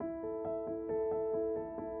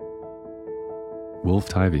Wolf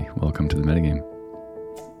Tivy, welcome to the Metagame.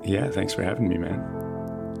 Yeah, thanks for having me, man.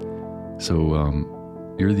 So,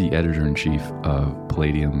 you're the editor-in-chief of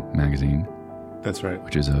Palladium magazine. That's right.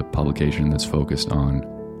 Which is a publication that's focused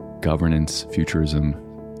on governance, futurism,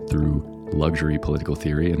 through luxury political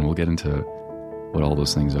theory, and we'll get into what all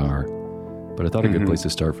those things are. But I thought a good place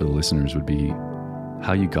to start for the listeners would be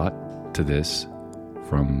how you got to this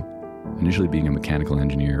from initially being a mechanical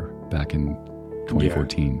engineer back in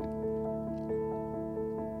 2014.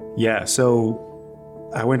 Yeah,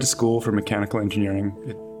 so I went to school for mechanical engineering.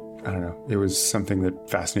 It was something that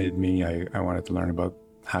fascinated me. I wanted to learn about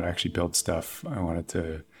how to actually build stuff. I wanted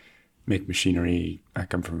to make machinery. I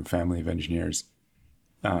come from a family of engineers.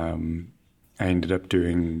 I ended up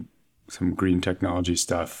doing some green technology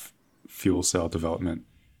stuff, fuel cell development.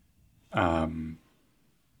 But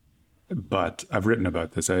I've written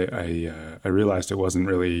about this. I realized it wasn't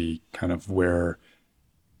really kind of where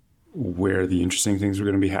the interesting things were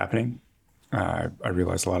going to be happening. I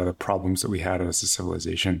realized a lot of the problems that we had as a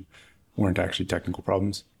civilization weren't actually technical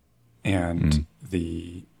problems. And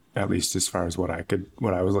at least as far as what I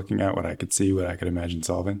was looking at, what I could see, what I could imagine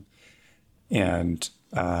solving. And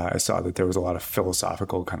I saw that there was a lot of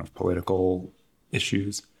philosophical kind of political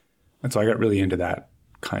issues. And so I got really into that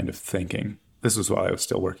kind of thinking. This was while I was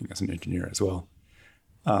still working as an engineer as well.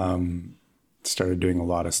 Started doing a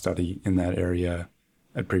lot of study in that area.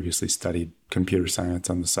 I'd previously studied computer science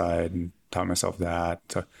on the side and taught myself that.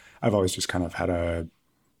 So I've always just kind of had an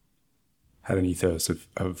ethos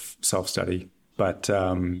of self-study. But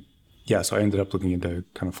so I ended up looking into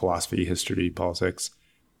kind of philosophy, history, politics,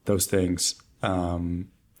 those things. And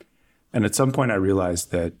at some point I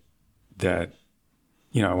realized that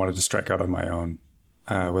I wanted to strike out on my own,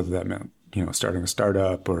 whether that meant, starting a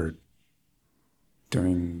startup or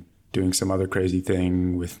doing some other crazy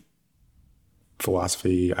thing with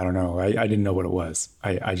philosophy. I don't know. I didn't know what it was.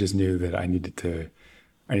 I just knew that I needed to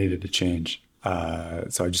change.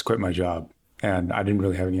 So I just quit my job, and I didn't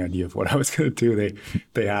really have any idea of what I was going to do.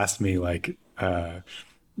 They asked me like,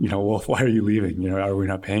 Wolf, why are you leaving? Are we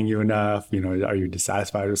not paying you enough? Are you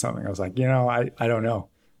dissatisfied with something? I was like, I don't know.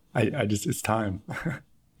 I just, it's time.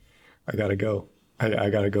 I gotta go. I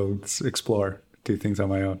gotta go explore, do things on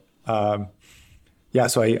my own.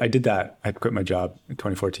 So I did that. I quit my job in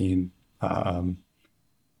 2014.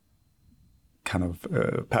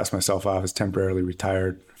 Passed myself off as temporarily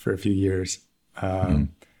retired for a few years.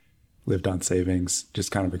 Lived on savings,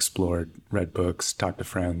 just kind of explored, read books, talked to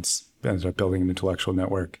friends, ended up building an intellectual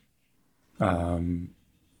network around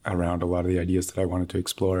a lot of the ideas that I wanted to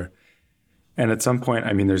explore. And at some point,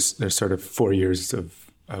 there's sort of 4 years of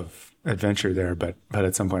adventure there, but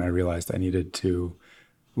at some point I realized I needed to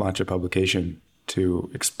launch a publication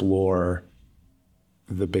to explore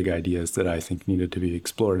the big ideas that I think needed to be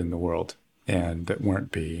explored in the world and that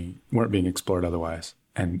weren't being explored otherwise.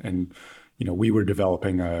 And we were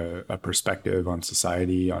developing a perspective on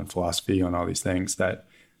society, on philosophy, on all these things that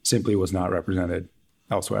simply was not represented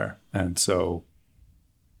elsewhere. And so,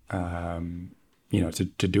 to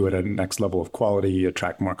do it at a next level of quality,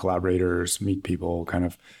 attract more collaborators, meet people, kind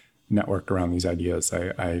of network around these ideas,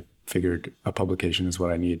 I figured a publication is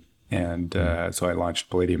what I need. And so I launched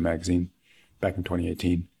Palladium magazine back in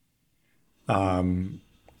 2018,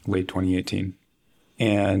 late 2018.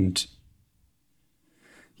 And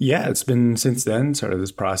it's been since then sort of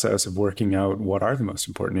this process of working out what are the most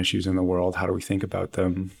important issues in the world? How do we think about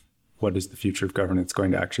them? What is the future of governance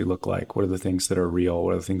going to actually look like? What are the things that are real?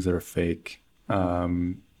 What are the things that are fake?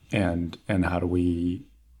 And how do we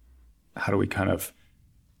kind of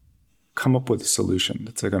come up with a solution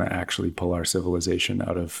that's going to actually pull our civilization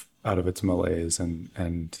out of its malaise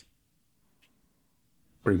and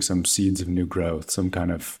bring some seeds of new growth, some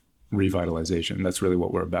kind of revitalization. That's really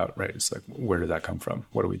what we're about, right? It's like, where did that come from?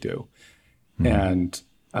 What do we do? And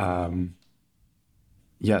so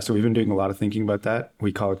we've been doing a lot of thinking about that.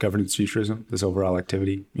 We call it governance futurism, this overall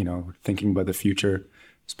activity, thinking about the future,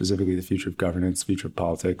 specifically the future of governance, future of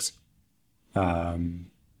politics.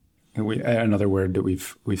 And another word that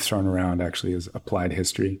we've thrown around actually is applied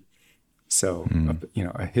history. So,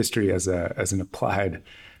 a history as an applied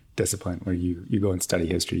discipline where you go and study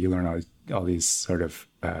history, you learn all these sort of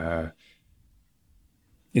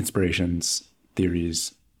inspirations,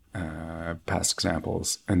 theories, past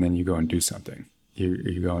examples, and then you go and do something.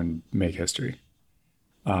 You go and make history.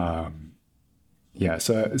 So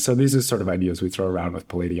these are sort of ideas we throw around with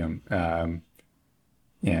Palladium.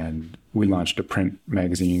 And we launched a print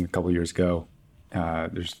magazine a couple of years ago.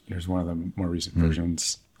 There's one of the more recent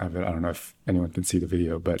versions of it. I don't know if anyone can see the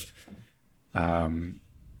video, but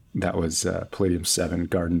That was Palladium 7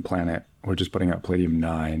 Garden Planet. We're just putting out Palladium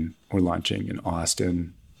 9. We're launching in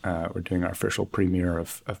Austin. We're doing our official premiere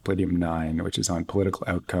of Palladium 9, which is on political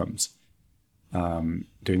outcomes.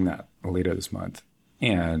 Doing that later this month.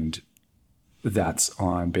 And that's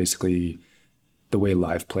on basically the way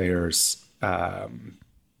live players,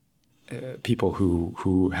 people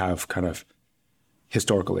who have kind of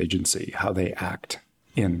historical agency, how they act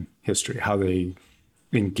in history, how they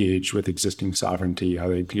engage with existing sovereignty, how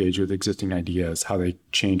they engage with existing ideas, how they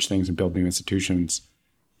change things and build new institutions,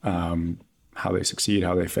 how they succeed,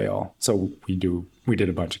 how they fail. So we did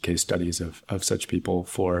a bunch of case studies of such people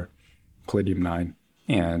for Palladium 9,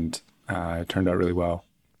 and it turned out really well.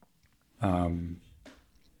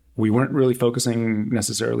 We weren't really focusing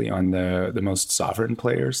necessarily on the most sovereign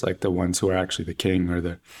players, like the ones who are actually the king or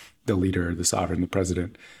the leader, the sovereign, the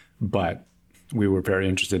president, but we were very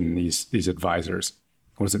interested in these advisors.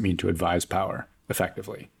 What does it mean to advise power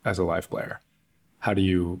effectively as a live player? How do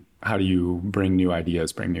you bring new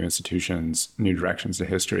ideas, bring new institutions, new directions to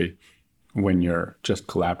history when you're just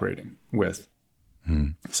collaborating with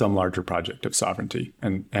some larger project of sovereignty?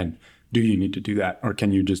 And do you need to do that, or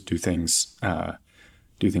can you just do things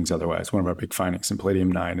otherwise? One of our big findings in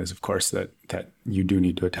Palladium 9 is, of course, that you do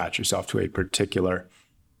need to attach yourself to a particular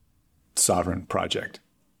sovereign project.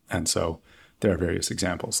 And so there are various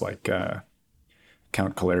examples like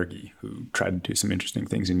Count Kalergi, who tried to do some interesting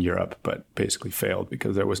things in Europe, but basically failed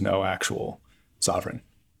because there was no actual sovereign.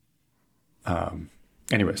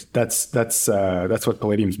 Anyways, that's what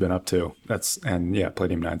Palladium's been up to.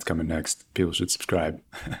 Palladium 9's coming next. People should subscribe.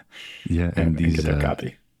 Yeah, and these get their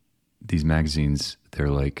copy. These magazines, they're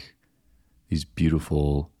like these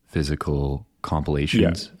beautiful physical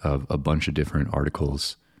compilations of a bunch of different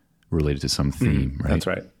articles related to some theme, right? That's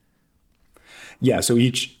right. Yeah, so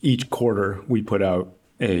each quarter we put out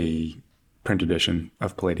a print edition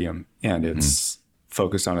of Palladium, and it's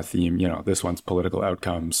focused on a theme. You know, this one's political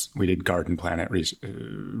outcomes. We did Garden Planet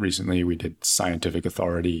recently. We did scientific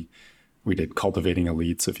authority. We did cultivating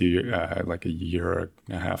elites like a year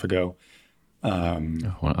and a half ago. I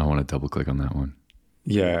want to double click on that one.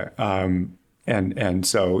 Yeah. And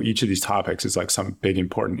so each of these topics is like some big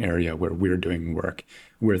important area where we're doing work.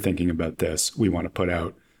 We're thinking about this. We want to put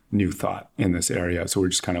out new thought in this area. So we're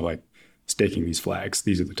just kind of like staking these flags.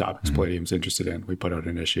 These are the topics Palladium's interested in. We put out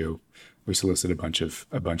an issue. We solicit a bunch of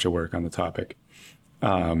work on the topic.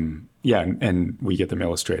 And we get them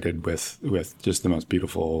illustrated with just the most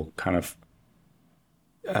beautiful kind of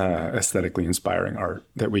aesthetically inspiring art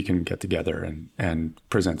that we can get together and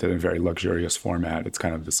present it in a very luxurious format. It's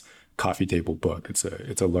kind of this coffee table book. It's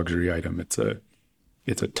a luxury item. It's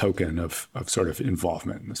a token of sort of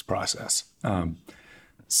involvement in this process.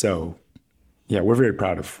 So we're very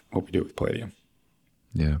proud of what we do with Palladium.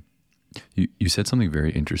 Yeah. You said something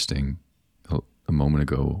very interesting a moment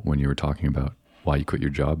ago when you were talking about why you quit your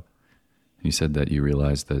job. You said that you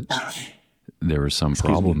realized that there were some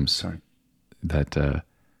problems that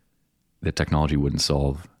technology wouldn't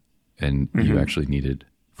solve, and you actually needed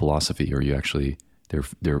philosophy, or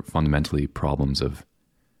they're fundamentally problems of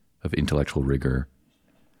intellectual rigor.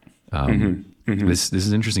 This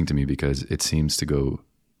is interesting to me because it seems to go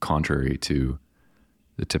contrary to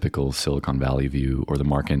the typical Silicon Valley view or the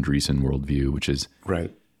Mark Andreessen worldview, which is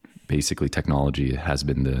basically technology has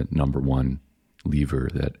been the number one lever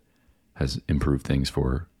that has improved things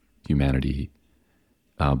for humanity.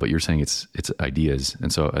 But you're saying it's ideas.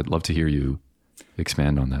 And so I'd love to hear you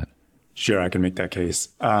expand on that. Sure, I can make that case.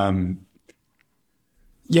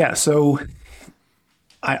 So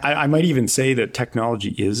I might even say that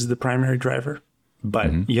technology is the primary driver,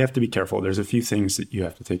 but you have to be careful. There's a few things that you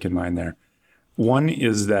have to take in mind there. One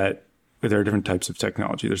is that there are different types of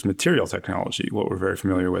technology. There's material technology, what we're very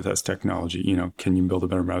familiar with as technology. You know, can you build a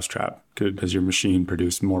better mousetrap? Does your machine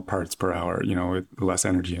produce more parts per hour, with less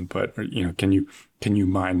energy input? Or, can you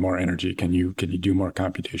mine more energy? Can you do more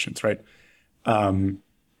computations, right?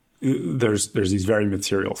 There's these very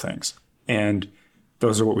material things. And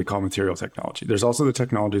those are what we call material technology. There's also the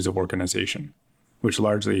technologies of organization, which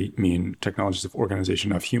largely mean technologies of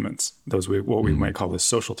organization of humans. Those what we might call the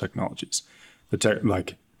social technologies, the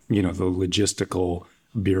logistical,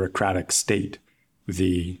 bureaucratic state,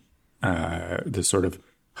 the sort of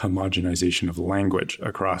homogenization of language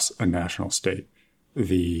across a national state,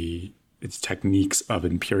 its techniques of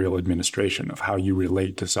imperial administration, of how you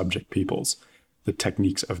relate to subject peoples, the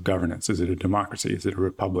techniques of governance. Is it a democracy? Is it a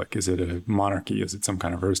republic? Is it a monarchy? Is it some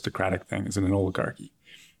kind of aristocratic thing? Is it an oligarchy?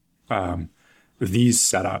 These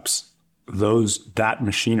setups, that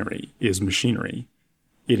machinery is machinery.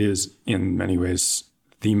 It is in many ways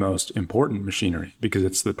the most important machinery because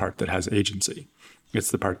it's the part that has agency.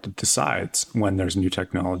 It's the part that decides when there's new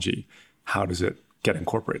technology, how does it get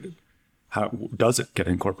incorporated? How does it get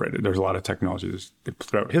incorporated? There's a lot of technologies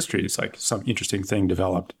throughout history. It's like some interesting thing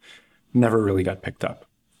developed, never really got picked up,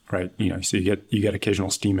 right? So you get occasional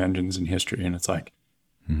steam engines in history, and it's like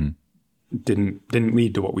didn't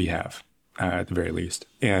lead to what we have at the very least.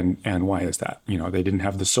 And why is that? They didn't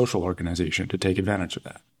have the social organization to take advantage of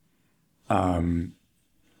that.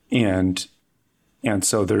 And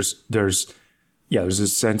so there's a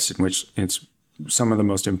sense in which it's some of the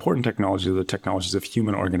most important technologies are the technologies of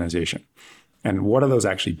human organization. And what are those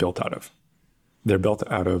actually built out of? They're built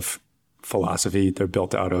out of philosophy. They're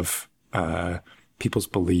built out of people's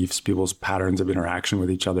beliefs, people's patterns of interaction with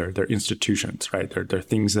each other. They're institutions, right? They're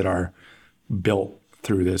things that are built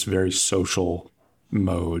through this very social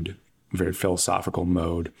mode, very philosophical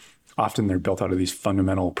mode. Often they're built out of these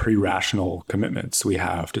fundamental pre-rational commitments we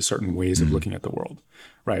have to certain ways of looking at the world,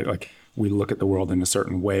 right? Like we look at the world in a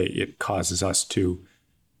certain way. It causes us to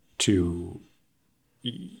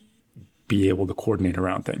be able to coordinate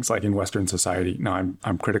around things. Like in Western society, now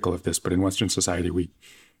I'm critical of this, but in Western society,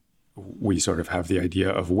 we sort of have the idea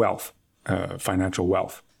of wealth, financial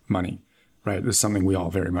wealth, money, right? This is something we all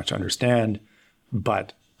very much understand,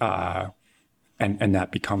 but and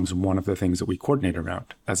that becomes one of the things that we coordinate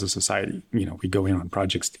around as a society. We go in on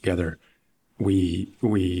projects together. We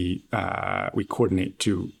coordinate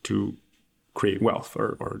to create wealth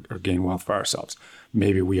or gain wealth for ourselves.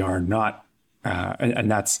 Maybe we are not,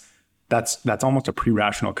 and that's almost a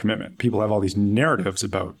pre-rational commitment. People have all these narratives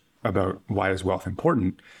about why is wealth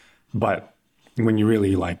important, but when you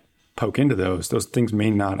really poke into those things may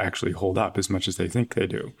not actually hold up as much as they think they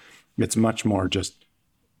do. It's much more just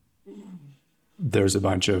there's a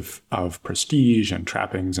bunch of prestige and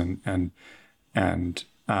trappings and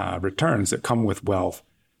returns that come with wealth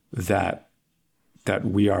that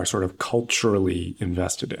we are sort of culturally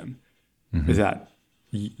invested in, that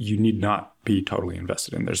you need not be totally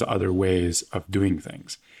invested in. There's other ways of doing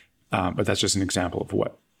things. But that's just an example of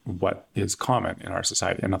what is common in our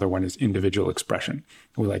society. Another one is individual expression.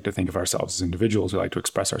 We like to think of ourselves as individuals. We like to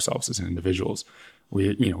express ourselves as individuals.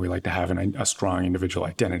 We like to have a strong individual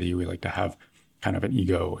identity. We like to have kind of an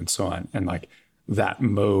ego and so on. And that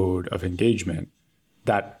mode of engagement,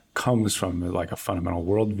 that comes from a fundamental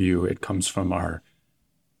worldview. It comes from our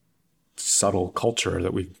subtle culture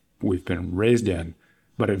that we've been raised in,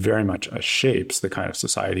 but it very much shapes the kind of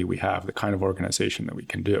society we have, the kind of organization that we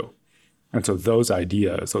can do. And so those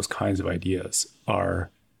kinds of ideas are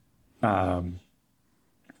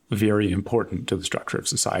very important to the structure of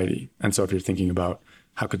society. And so if you're thinking about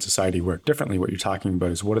how could society work differently, what you're talking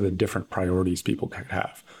about is what are the different priorities people could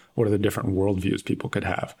have? What are the different worldviews people could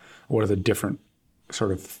have? What are the different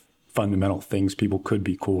sort of fundamental things people could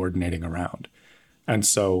be coordinating around? And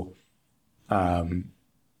so in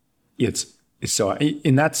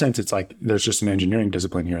that sense, it's like there's just an engineering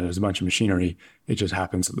discipline here. There's a bunch of machinery. It just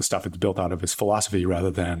happens that the stuff it's built out of is philosophy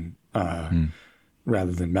rather than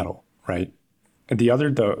metal, right? And the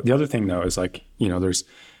other thing though is there's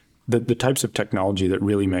the types of technology that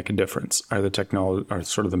really make a difference are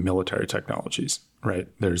sort of the military technologies, right?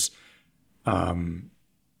 There's the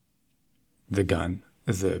gun,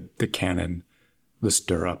 the cannon, the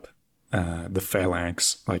stirrup, the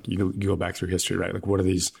phalanx. You go back through history, right? What are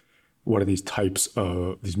these types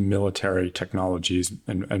of these military technologies?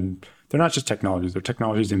 And they're not just technologies; they're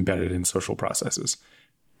technologies embedded in social processes.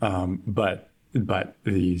 But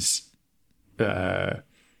these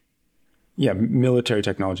military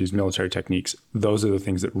technologies, military techniques, those are the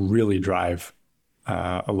things that really drive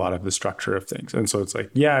a lot of the structure of things. And so it's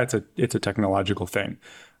it's a technological thing,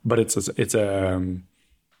 but it's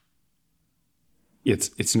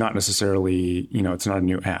not necessarily, it's not a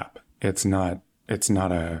new app. It's not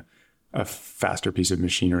a faster piece of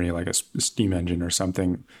machinery like a steam engine or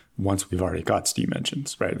something once we've already got steam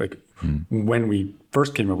engines, right? When we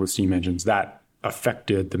first came up with steam engines, that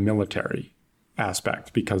affected the military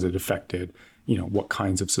aspect because it affected, what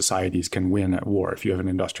kinds of societies can win at war. If you have an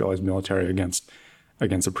industrialized military against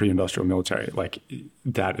a pre-industrial military,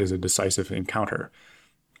 that is a decisive encounter.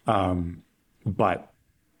 But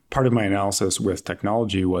part of my analysis with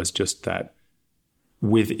technology was just that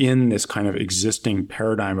within this kind of existing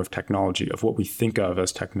paradigm of technology, of what we think of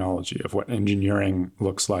as technology, of what engineering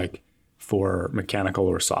looks like for mechanical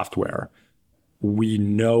or software, we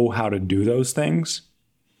know how to do those things.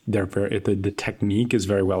 The technique is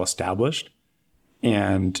very well established,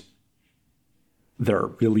 and there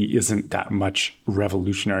really isn't that much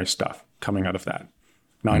revolutionary stuff coming out of that.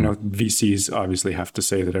 Now, I know VCs obviously have to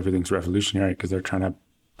say that everything's revolutionary because they're trying to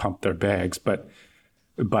pump their bags, but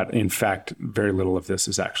But in fact, very little of this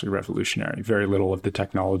is actually revolutionary. Very little of the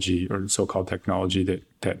technology or so-called technology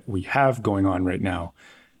that we have going on right now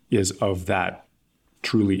is of that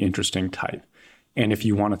truly interesting type. And if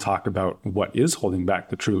you want to talk about what is holding back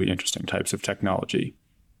the truly interesting types of technology,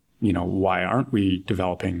 why aren't we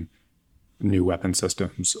developing new weapon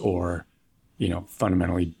systems or,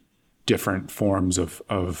 fundamentally different forms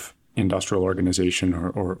of industrial organization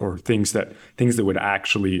or things that would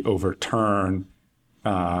actually overturn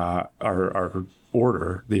our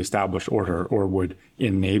order, the established order, or would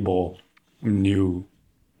enable new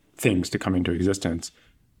things to come into existence.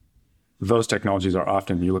 Those technologies are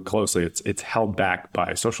often, you look closely, it's held back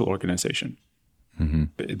by social organization.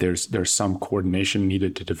 Mm-hmm. There's some coordination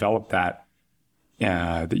needed to develop that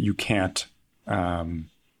that you can't.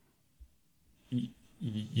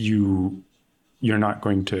 You're not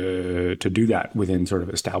going to do that within sort of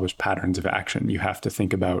established patterns of action. You have to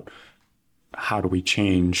think about how do we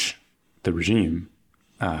change the regime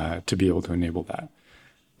to be able to enable that.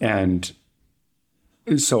 And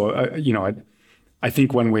so, I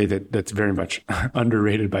think one way that's very much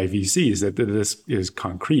underrated by VCs that this is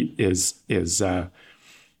concrete is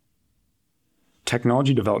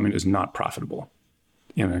technology development is not profitable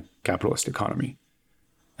in a capitalist economy.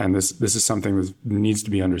 And this is something that needs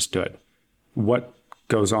to be understood. What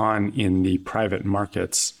goes on in the private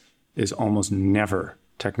markets is almost never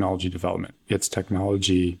technology development. It's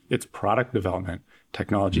technology, it's product development,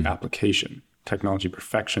 technology application, technology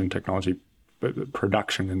perfection, technology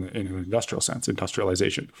production in an industrial sense,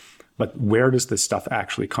 industrialization. But where does this stuff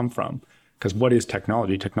actually come from? Because what is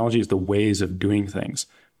technology? Technology is the ways of doing things.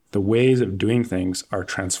 The ways of doing things are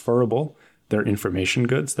transferable. They're information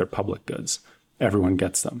goods. They're public goods. Everyone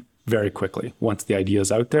gets them very quickly. Once the idea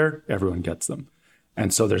is out there, everyone gets them.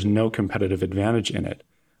 And so there's no competitive advantage in it,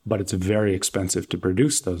 but it's very expensive to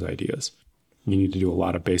produce those ideas. You need to do a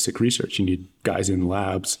lot of basic research. You need guys in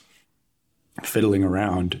labs fiddling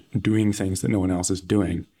around, doing things that no one else is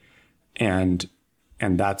doing. And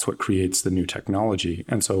that's what creates the new technology.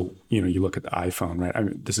 And so, you look at the iPhone, right? I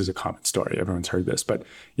mean, this is a common story. Everyone's heard this, but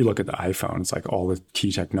you look at the iPhone, it's like all the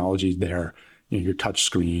key technology there, your touch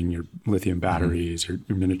screen, your lithium batteries, your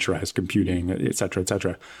miniaturized computing, et cetera, et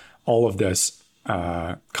cetera. All of this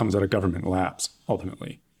comes out of government labs,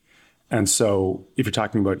 ultimately. And so if you're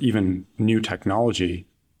talking about even new technology,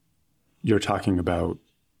 you're talking about,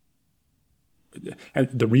 and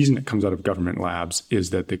the reason it comes out of government labs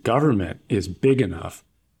is that the government is big enough,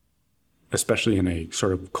 especially in a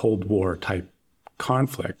sort of Cold War type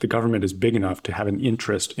conflict, the government is big enough to have an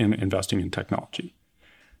interest in investing in technology.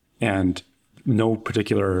 And no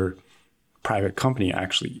particular private company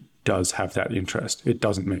actually does have that interest. It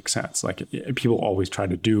doesn't make sense. Like people always try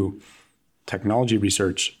to do technology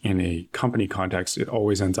research in a company context. It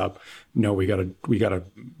always ends up, no, we gotta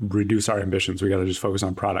reduce our ambitions. We gotta just focus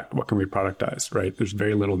on product. What can we productize, right? There's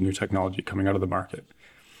very little new technology coming out of the market.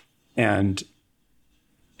 And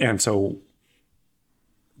so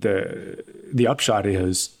the upshot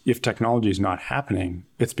is if technology is not happening,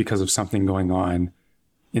 it's because of something going on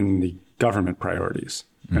in the government priorities.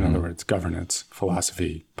 In other words, governance,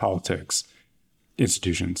 philosophy, politics,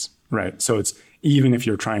 institutions, right? So it's, even if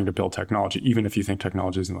you're trying to build technology, even if you think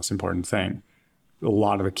technology is the most important thing, a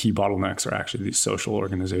lot of the key bottlenecks are actually these social,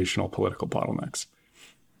 organizational, political bottlenecks.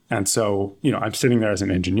 And so, I'm sitting there as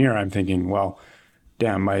an engineer, I'm thinking, well,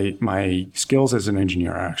 damn, my skills as an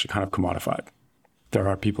engineer are actually kind of commodified. There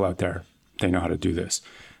are people out there, they know how to do this.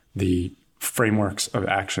 The frameworks of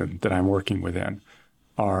action that I'm working within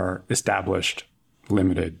are established,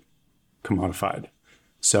 limited, commodified.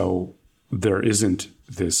 So there isn't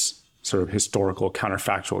this sort of historical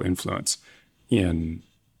counterfactual influence in,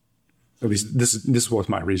 at least this was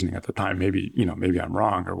my reasoning at the time. Maybe I'm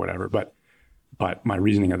wrong or whatever, but my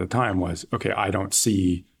reasoning at the time was, okay, I don't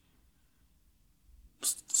see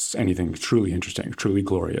anything truly interesting, truly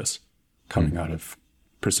glorious coming out of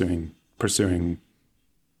pursuing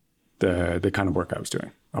the kind of work I was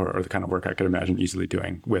doing, or the kind of work I could imagine easily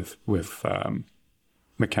doing with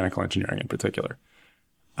mechanical engineering in particular.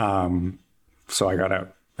 So I got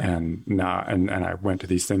out and I went to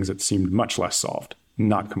these things that seemed much less solved,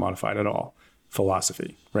 not commodified at all.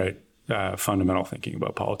 Philosophy, right? Fundamental thinking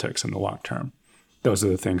about politics in the long term. Those are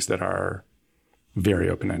the things that are very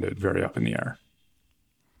open-ended, very up in the air.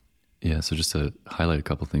 Yeah. So just to highlight a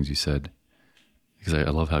couple of things you said, because I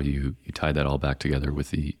love how you tied that all back together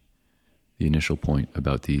with the initial point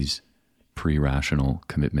about these pre-rational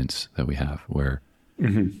commitments that we have, where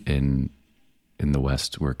in the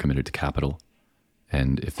West, we're committed to capital.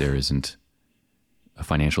 And if there isn't a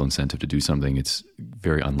financial incentive to do something, it's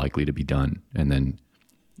very unlikely to be done. And then,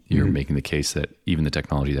 You're making the case that even the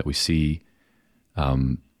technology that we see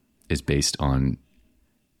is based on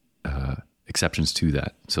exceptions to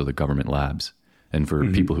that. So the government labs. And for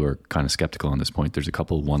people who are kind of skeptical on this point, there's a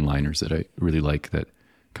couple one-liners that I really like that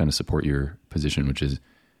kind of support your position, which is,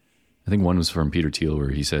 I think one was from Peter Thiel, where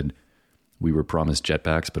he said, we were promised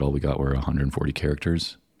jetpacks, but all we got were 140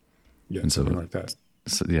 characters. Yeah, and something like that.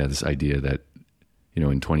 So yeah, this idea that, in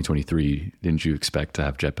 2023, didn't you expect to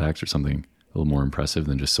have jetpacks or something a little more impressive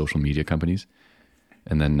than just social media companies?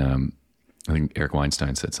 And then I think Eric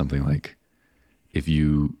Weinstein said something like, if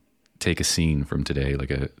you take a scene from today,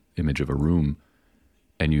 like a image of a room,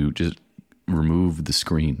 and you just remove the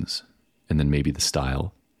screens and then maybe the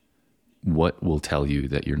style, what will tell you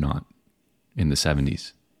that you're not in the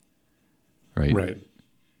 70s? Right? Right.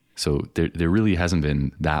 So there really hasn't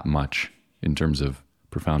been that much in terms of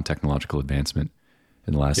profound technological advancement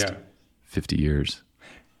in the last 50 years.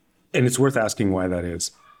 And it's worth asking why that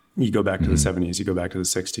is. You go back to the 70s, you go back to the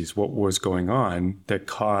 60s, what was going on that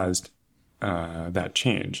caused that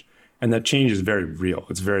change? And that change is very real.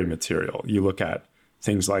 It's very material. You look at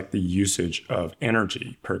things like the usage of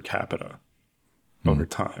energy per capita over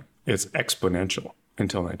time. It's exponential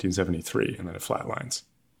until 1973, and then it flatlines,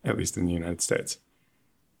 at least in the United States.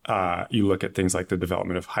 You look at things like the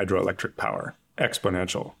development of hydroelectric power,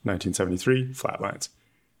 exponential, 1973, flatlines.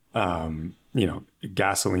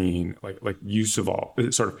 Gasoline, like use of all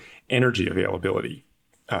sort of energy availability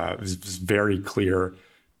is very clear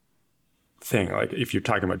thing. Like if you're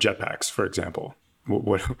talking about jetpacks, for example,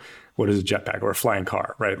 what is a jetpack or a flying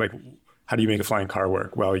car, right? Like, how do you make a flying car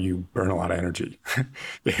work? Well, you burn a lot of energy.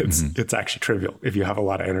 It's actually trivial. If you have a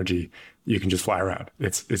lot of energy, you can just fly around.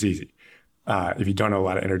 It's easy. If you don't have a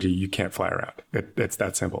lot of energy, you can't fly around. It's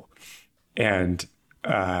that simple. And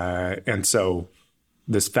so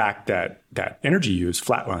this fact that energy use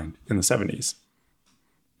flatlined in the 70s,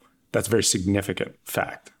 that's a very significant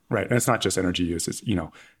fact, right? And it's not just energy use. It's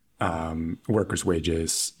workers'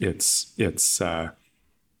 wages. It's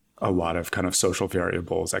a lot of kind of social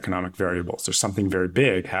variables, economic variables. There's something very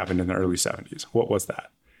big happened in the early 70s. What was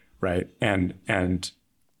that, right? And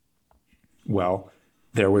well,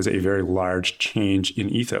 there was a very large change in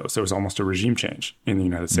ethos. There was almost a regime change in the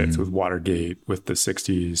United States with Watergate, with the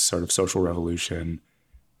 60s sort of social revolution,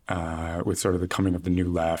 with sort of the coming of the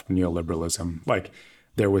new left, neoliberalism. Like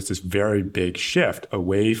there was this very big shift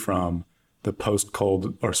away from the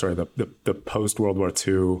post-World War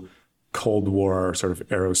II, Cold War sort of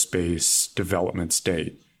aerospace development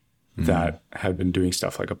state that had been doing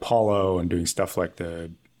stuff like Apollo and doing stuff like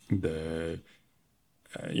the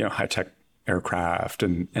high-tech aircraft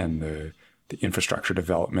and the infrastructure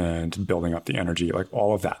development, building up the energy, like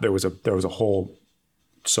all of that. There was a whole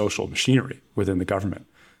social machinery within the government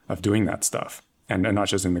of doing that stuff, and not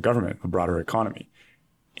just in the government, the broader economy.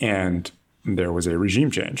 And there was a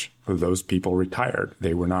regime change. Those people retired.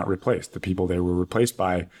 They were not replaced. The people they were replaced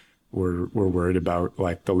by were worried about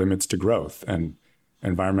like the limits to growth and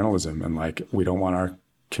environmentalism, and like we don't want our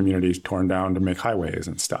communities torn down to make highways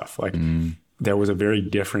and stuff. Like there was a very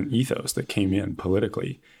different ethos that came in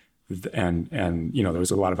politically, and there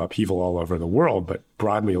was a lot of upheaval all over the world, but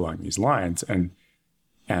broadly along these lines.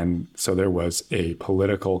 And so there was a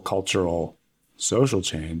political, cultural, social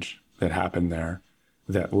change that happened there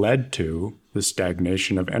that led to the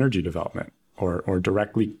stagnation of energy development, or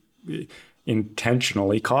directly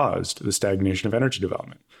intentionally caused the stagnation of energy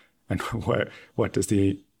development. And what does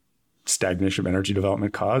the stagnation of energy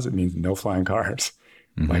development cause? It means no flying cars,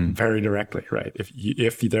 like very directly, right?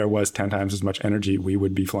 If there was 10 times as much energy, we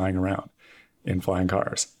would be flying around in flying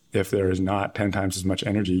cars. If there is not 10 times as much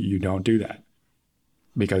energy, you don't do that,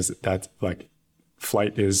 because that's like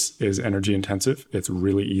flight is energy intensive. It's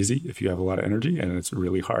really easy if you have a lot of energy, and it's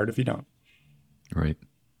really hard if you don't. Right.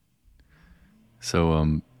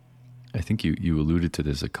 So I think you alluded to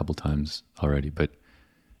this a couple times already, but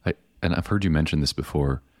I've heard you mention this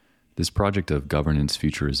before. This project of governance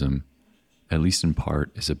futurism, at least in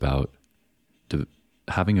part, is about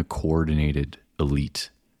having a coordinated elite.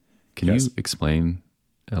 Can you explain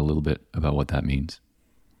a little bit about what that means?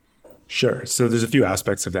 Sure. So there's a few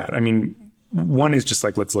aspects of that. I mean, one is just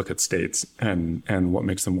like, let's look at states and what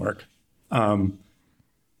makes them work. In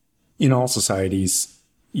all societies,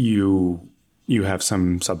 you have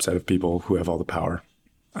some subset of people who have all the power.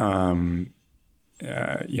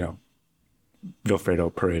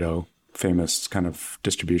 Vilfredo Pareto, famous kind of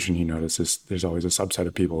distribution he notices, there's always a subset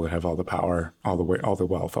of people that have all the power, all the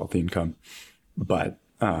wealth, all the income. But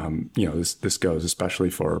this goes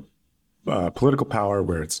especially for political power,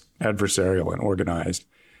 where it's adversarial and organized,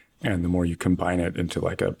 and the more you combine it into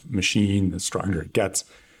like a machine, the stronger it gets.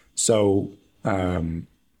 So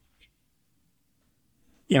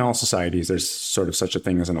in all societies, there's sort of such a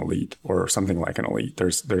thing as an elite or something like an elite.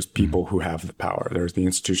 There's people who have the power. There's the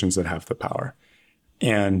institutions that have the power.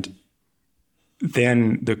 And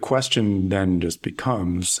then the question then just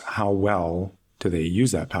becomes, how well do they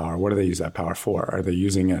use that power? What do they use that power for? Are they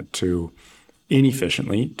using it to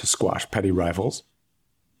inefficiently to squash petty rivals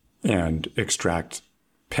and extract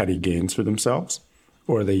petty gains for themselves?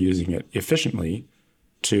 Or are they using it efficiently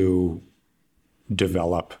to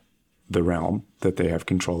develop the realm that they have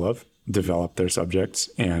control of, develop their subjects,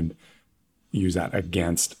 and use that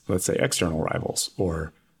against, let's say, external rivals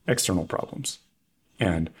or external problems?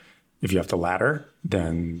 And if you have the latter,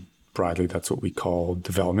 then broadly, that's what we call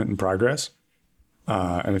development and progress.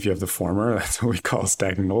 And if you have the former, that's what we call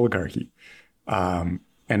stagnant oligarchy.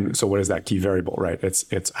 And so what is that key variable, right?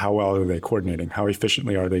 It's how well are they coordinating? How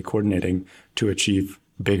efficiently are they coordinating to achieve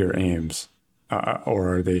bigger aims?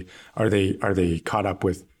 Or are they caught up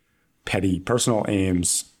with petty personal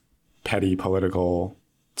aims, petty political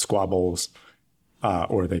squabbles,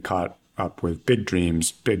 or are they caught up with big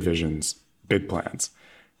dreams, big visions, big plans?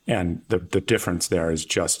 And the difference there is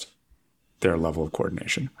just their level of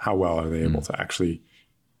coordination. How well are they able to actually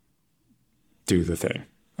do the thing?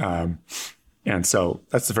 And so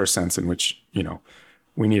that's the first sense in which,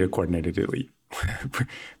 we need a coordinated elite.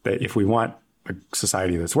 That if we want a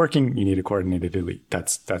society that's working, you need a coordinated elite.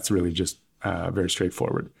 That's really just very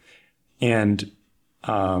straightforward. And,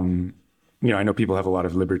 I know people have a lot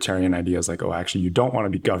of libertarian ideas like, oh, actually, you don't want to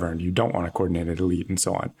be governed. You don't want a coordinated elite and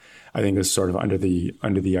so on. I think this is sort of under the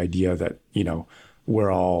idea that,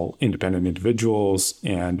 we're all independent individuals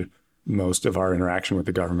and most of our interaction with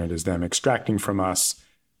the government is them extracting from us.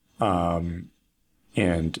 So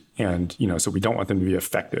we don't want them to be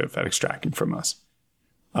effective at extracting from us.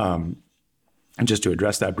 And just to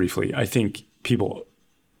address that briefly, I think people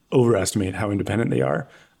overestimate how independent they are,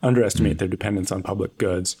 underestimate their dependence on public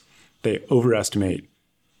goods. They overestimate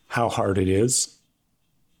how hard it is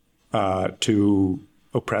to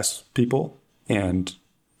oppress people and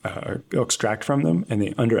extract from them, and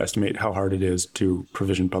they underestimate how hard it is to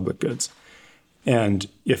provision public goods. And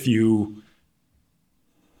if you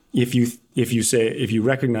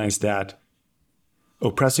recognize that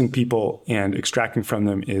oppressing people and extracting from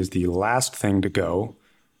them is the last thing to go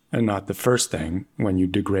and not the first thing when you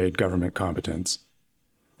degrade government competence,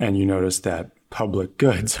 and you notice that public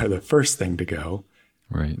goods are the first thing to go,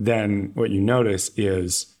 right? Then what you notice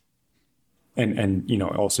is, and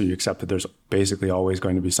also you accept that there's basically always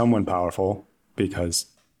going to be someone powerful because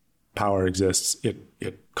power exists,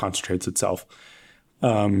 it concentrates itself.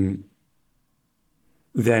 Then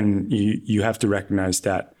you have to recognize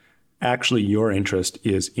that actually your interest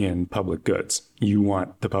is in public goods. You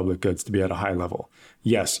want the public goods to be at a high level.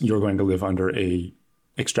 Yes, you're going to live under a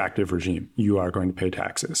extractive regime. You are going to pay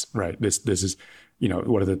taxes, right? This is,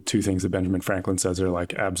 what are the two things that Benjamin Franklin says are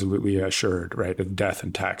like absolutely assured, right? Death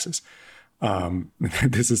and taxes.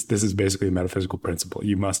 This is basically a metaphysical principle.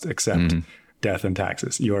 You must accept death and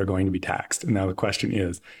taxes. You are going to be taxed. And now the question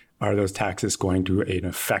is, are those taxes going to an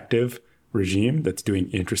effective regime that's doing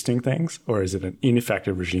interesting things, or is it an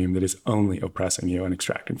ineffective regime that is only oppressing you and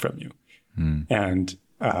extracting from you? And,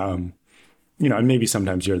 and maybe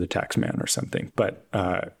sometimes you're the tax man or something, but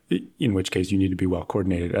in which case you need to be well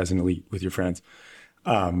coordinated as an elite with your friends.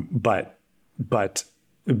 But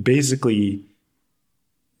basically,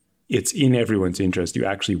 it's in everyone's interest. You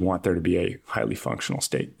actually want there to be a highly functional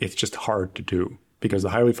state. It's just hard to do because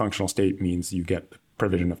the highly functional state means you get the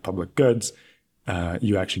provision of public goods.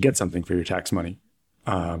 You actually get something for your tax money.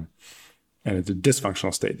 And it's a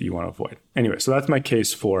dysfunctional state that you want to avoid. Anyway, so that's my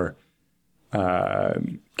case for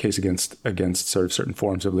case against sort of certain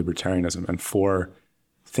forms of libertarianism and for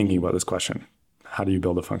thinking about this question. How do you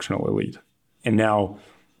build a functional elite? And now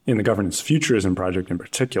in the governance futurism project in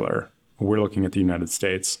particular, we're looking at the United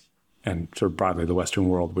States and sort of broadly the Western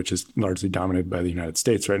world, which is largely dominated by the United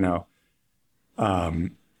States right now.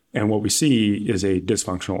 And what we see is a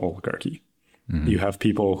dysfunctional oligarchy. You have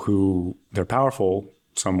people who they're powerful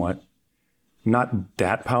somewhat, not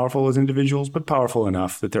that powerful as individuals, but powerful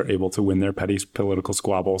enough that they're able to win their petty political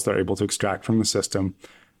squabbles. They're able to extract from the system.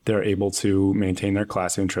 They're able to maintain their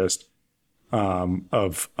class interest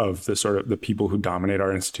of the sort of the people who dominate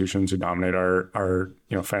our institutions, who dominate our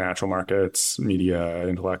financial markets, media,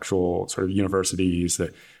 intellectual sort of universities,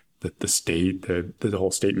 the state, the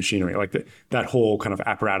whole state machinery, like that whole kind of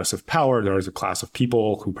apparatus of power. There is a class of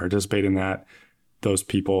people who participate in that. Those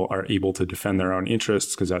people are able to defend their own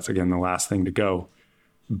interests because that's, again, the last thing to go.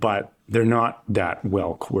 But they're not that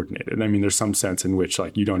well coordinated. I mean, there's some sense in which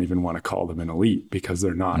like you don't even want to call them an elite because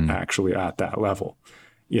they're not actually at that level.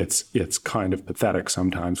 It's kind of pathetic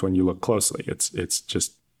sometimes when you look closely. It's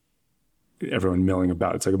just everyone milling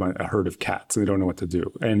about. It's like a herd of cats, and they don't know what to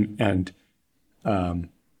do. And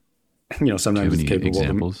sometimes it's capable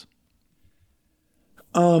examples?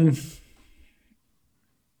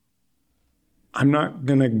 I'm not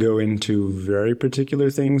going to go into very particular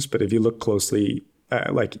things, but if you look closely,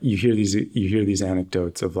 like you hear these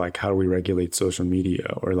anecdotes of like, how do we regulate social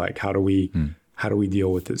media, or like how do we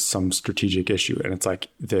deal with some strategic issue? And it's like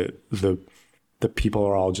the people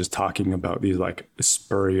are all just talking about these like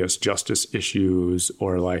spurious justice issues,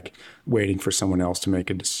 or like waiting for someone else to make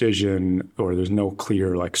a decision, or there's no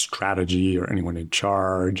clear like strategy or anyone in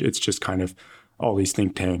charge. It's just kind of all these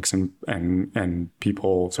think tanks and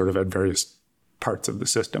people sort of at various parts of the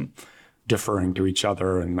system differing to each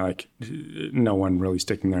other, and like no one really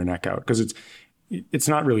sticking their neck out, because it's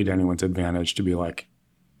not really to anyone's advantage to be like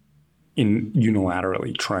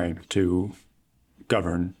unilaterally trying to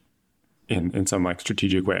govern in some like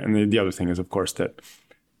strategic way. And the other thing is, of course, that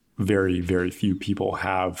very, very few people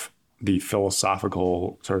have the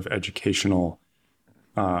philosophical sort of educational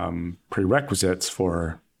prerequisites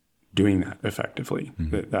for doing that effectively.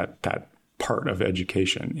 That part of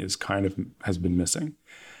education has been missing.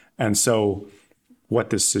 And so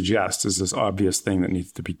what this suggests is this obvious thing that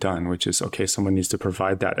needs to be done, which is, okay, someone needs to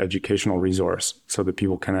provide that educational resource so that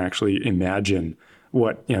people can actually imagine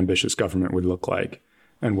what ambitious government would look like,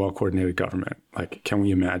 and well-coordinated government. Like, can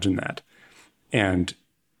we imagine that? And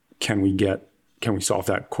can we solve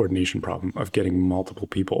that coordination problem of getting multiple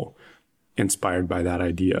people inspired by that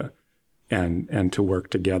idea and to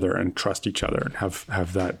work together and trust each other and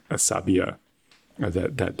have that asabia, or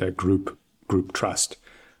that group trust,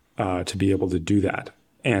 to be able to do that.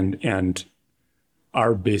 And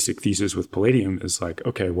our basic thesis with Palladium is like,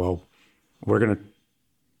 okay, well, we're going to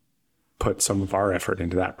put some of our effort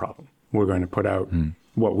into that problem. We're going to put out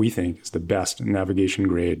what we think is the best navigation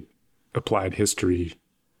grade applied history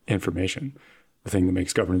information, the thing that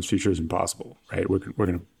makes governance futures impossible, right? We're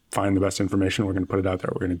going to find the best information. We're going to put it out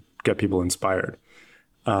there. We're going to get people inspired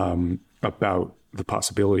about the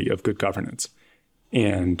possibility of good governance.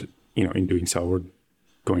 And, in doing so, we're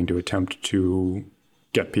going to attempt to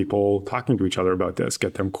get people talking to each other about this,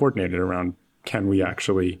 get them coordinated around, can we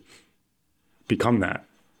actually become that?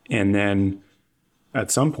 And then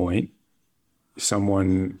at some point,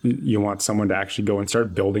 you want someone to actually go and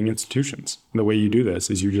start building institutions. And the way you do this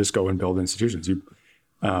is you just go and build institutions.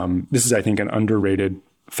 This is, I think, an underrated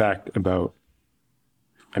fact about,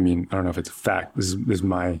 I don't know if it's a fact. This is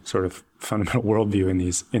my sort of fundamental worldview in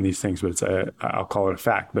these things, but I'll call it a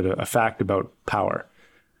fact. But a fact about power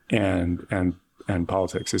and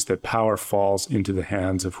politics is that power falls into the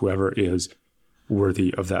hands of whoever is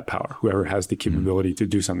worthy of that power, whoever has the capability to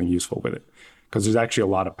do something useful with it. Because there's actually a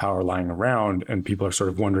lot of power lying around, and people are sort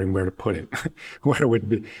of wondering where to put it, where it would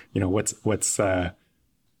be,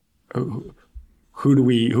 who do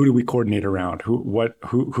we coordinate around?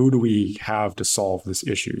 Who do we have to solve this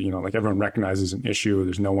issue? Like everyone recognizes an issue.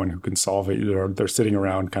 There's no one who can solve it. They're sitting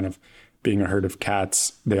around kind of being a herd of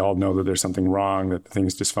cats. They all know that there's something wrong, that the thing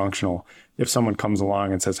is dysfunctional. If someone comes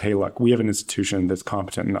along and says, hey, look, we have an institution that's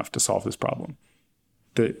competent enough to solve this problem,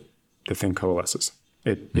 the thing coalesces.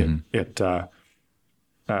 This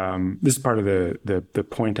is part of the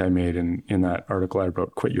point I made in that article I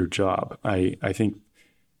wrote, Quit Your Job. I think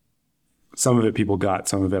some of it people got,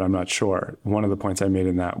 some of it I'm not sure. One of the points I made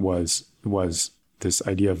in that was this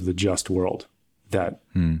idea of the just world, that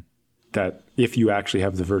if you actually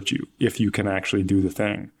have the virtue, if you can actually do the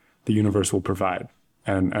thing, the universe will provide.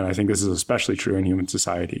 And I think this is especially true in human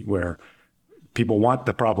society, where people want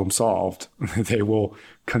the problem solved. They will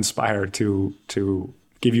conspire to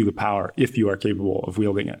give you the power if you are capable of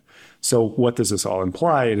wielding it. So what does this all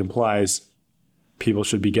imply? It implies people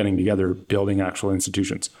should be getting together, building actual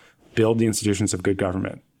institutions, build the institutions of good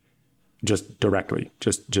government, just directly,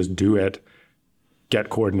 just do it, get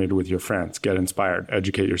coordinated with your friends, get inspired,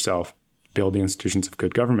 educate yourself, build the institutions of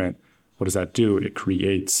good government. What does that do? It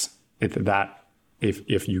creates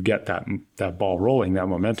if you get that ball rolling, that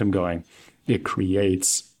momentum going, it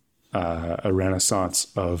creates a renaissance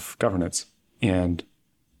of governance. And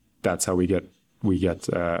that's how we get,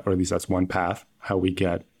 or at least that's one path, how we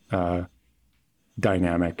get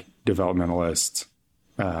dynamic, developmentalist,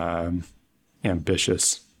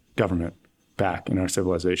 ambitious government back in our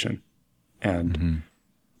civilization. And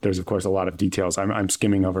there's, of course, a lot of details. I'm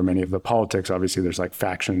skimming over many of the politics. Obviously, there's like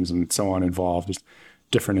factions and so on involved. There's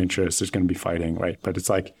different interests. There's going to be fighting, right? But it's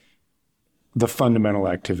like the fundamental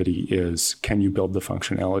activity is, can you build the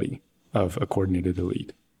functionality of a coordinated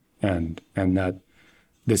elite? And that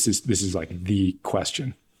this is like the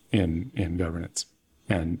question in governance.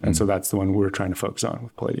 And so that's the one we're trying to focus on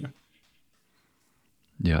with Palladium.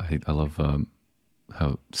 Yeah, I love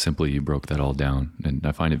how simply you broke that all down, and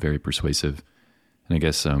I find it very persuasive. And I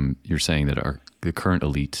guess you're saying that the current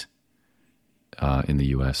elite in the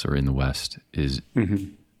U.S. or in the West is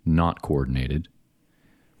not coordinated.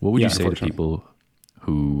 What would you say to people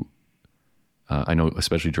who, I know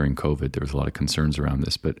especially during COVID, there was a lot of concerns around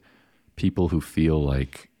this, but people who feel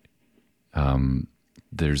like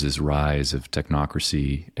there's this rise of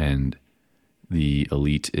technocracy and the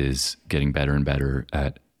elite is getting better and better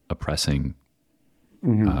at oppressing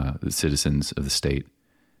the citizens of the state.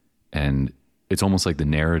 And it's almost like the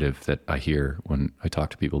narrative that I hear when I talk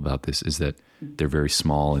to people about this is that they're very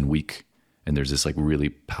small and weak, and there's this like really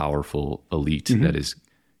powerful elite that is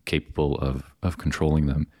capable of controlling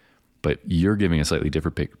them. But you're giving a slightly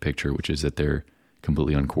different picture, which is that they're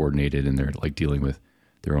completely uncoordinated and they're like dealing with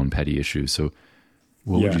their own petty issues. So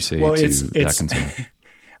what would you say to that concern?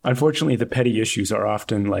 Unfortunately, the petty issues are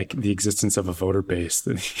often like the existence of a voter base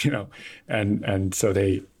that, and so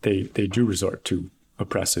they do resort to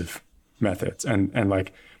oppressive methods. And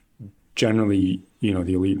like generally, the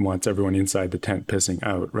elite wants everyone inside the tent pissing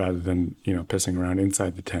out rather than, pissing around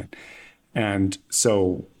inside the tent. And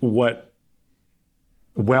so while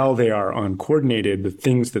they are uncoordinated, the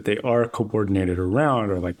things that they are coordinated around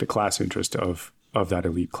are like the class interest of that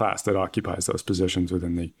elite class that occupies those positions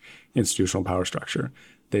within the institutional power structure.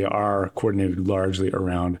 They are coordinated largely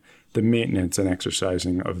around the maintenance and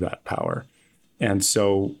exercising of that power. And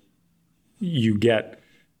so you get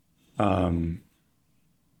the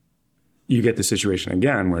situation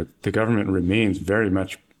again where the government remains very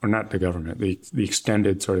much, or not the government, the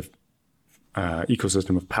extended sort of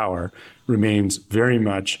ecosystem of power remains very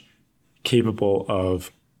much capable of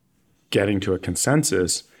getting to a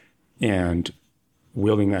consensus and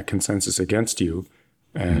wielding that consensus against you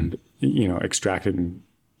and, extracting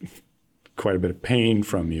quite a bit of pain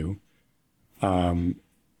from you, in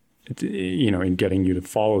getting you to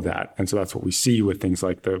follow that. And so that's what we see with things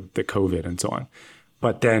like the COVID and so on.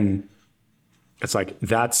 But then it's like,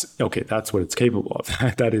 that's what it's capable of.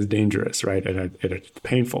 That is dangerous, right? And it's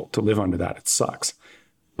painful to live under that. It sucks.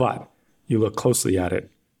 But you look closely at it,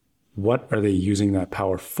 what are they using that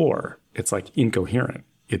power for? It's like incoherent.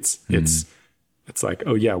 It's like,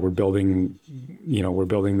 oh yeah, we're building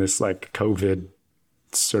this like COVID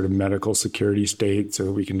sort of medical security state so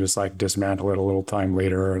that we can just like dismantle it a little time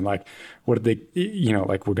later. And like, what did they,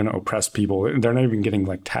 like we're going to oppress people. They're not even getting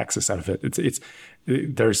like taxes out of it. It's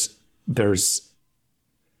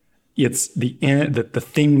the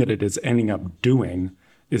thing that it is ending up doing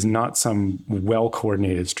is not some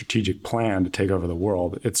well-coordinated strategic plan to take over the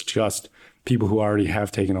world. It's just people who already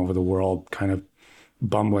have taken over the world kind of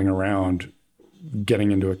bumbling around,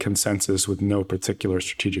 getting into a consensus with no particular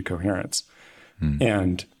strategic coherence.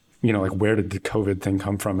 And, like where did the COVID thing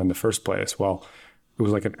come from in the first place? Well, it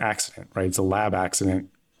was like an accident, right? It's a lab accident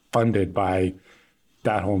funded by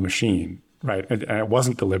that whole machine, right? And it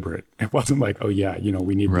wasn't deliberate. It wasn't like, oh yeah,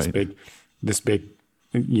 we need this big,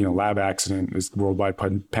 lab accident, this worldwide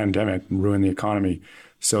pandemic and ruin the economy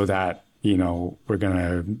so that, we're going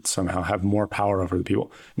to somehow have more power over the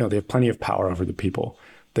people. No, they have plenty of power over the people.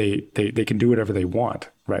 They can do whatever they want,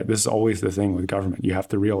 right? This is always the thing with government. You have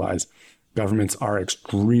to realize governments are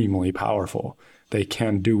extremely powerful. They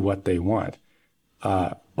can do what they want.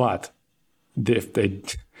 But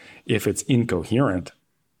if it's incoherent,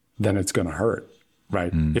 then it's going to hurt,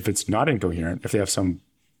 right? If it's not incoherent, if they have some,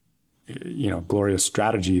 glorious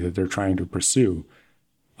strategy that they're trying to pursue,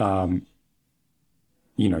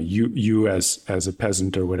 you as a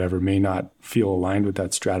peasant or whatever may not feel aligned with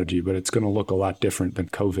that strategy, but it's going to look a lot different than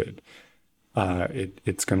COVID.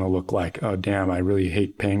 It's going to look like, oh, damn, I really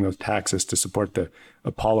hate paying those taxes to support the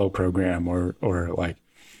Apollo program or like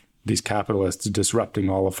these capitalists disrupting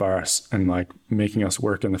all of us and like making us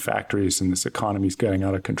work in the factories and this economy's getting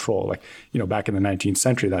out of control. Like, back in the 19th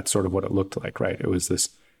century, that's sort of what it looked like, right? It was this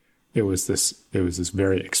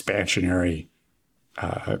very expansionary,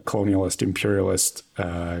 colonialist, imperialist,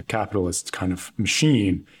 capitalist kind of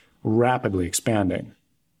machine rapidly expanding.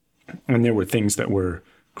 And there were things that were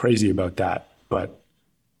crazy about that,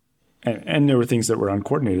 and there were things that were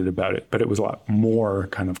uncoordinated about it, but it was a lot more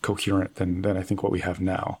kind of coherent than I think what we have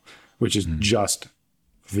now, which is just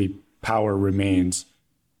the power remains,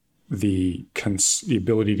 the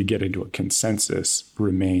ability to get into a consensus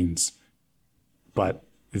remains, but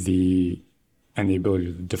the ability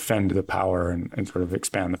to defend the power and sort of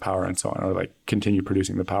expand the power and so on, or like continue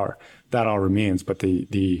producing the power, that all remains, but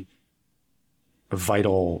the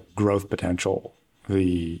vital growth potential,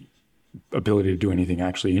 the ability to do anything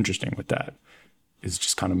actually interesting with that is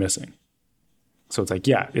just kind of missing. So it's like,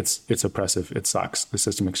 yeah, it's oppressive. It sucks. The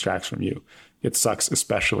system extracts from you. It sucks,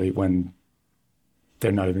 especially when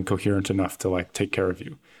they're not even coherent enough to like take care of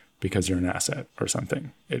you because you're an asset or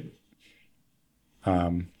something.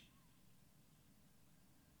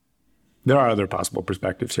 There are other possible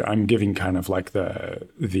perspectives here. I'm giving kind of like the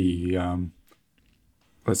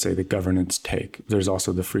let's say the governance take. There's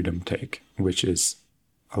also the freedom take, which is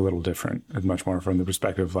a little different and much more from the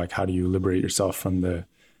perspective of like, how do you liberate yourself from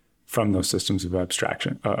those systems of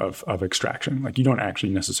abstraction, of extraction? Like, you don't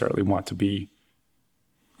actually necessarily want to be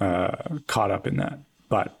caught up in that.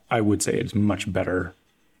 But I would say it's much better,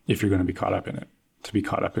 if you're going to be caught up in it, to be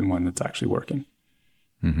caught up in one that's actually working.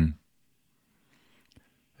 Mm-hmm.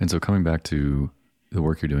 And so coming back to the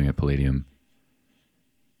work you're doing at Palladium,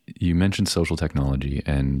 you mentioned social technology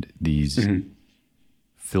and these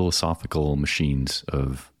philosophical machines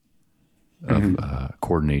of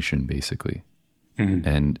coordination, basically. Mm-hmm.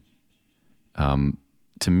 And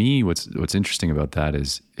to me, what's interesting about that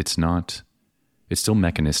is it's still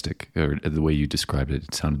mechanistic, or the way you described it,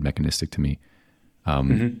 it sounded mechanistic to me.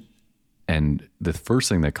 And the first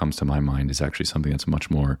thing that comes to my mind is actually something that's much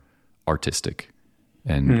more artistic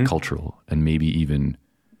and cultural and maybe even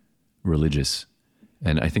religious.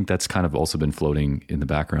 And I think that's kind of also been floating in the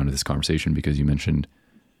background of this conversation, because you mentioned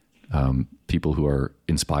people who are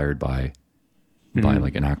inspired by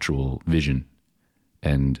like an actual vision,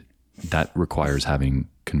 and that requires having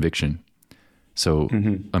conviction. So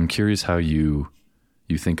I'm curious how you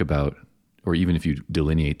think about, or even if you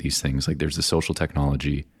delineate these things, like there's the social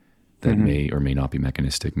technology that may or may not be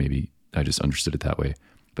mechanistic. Maybe I just understood it that way.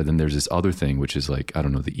 But then there's this other thing, which is like, I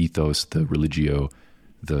don't know, the ethos, the religio,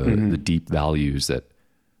 the deep values that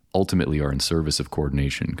ultimately are in service of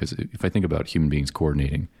coordination. Because if I think about human beings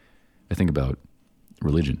coordinating, I think about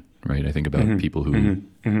religion, right? I think about people who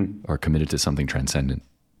are committed to something transcendent.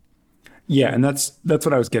 Yeah, and that's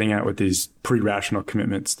what I was getting at with these pre-rational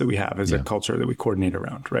commitments that we have as a culture that we coordinate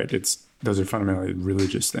around, right? Those are fundamentally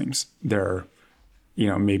religious things. They're,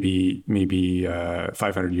 maybe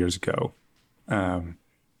 500 years ago,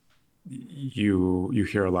 you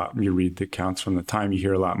hear a lot. You read the accounts from the time. You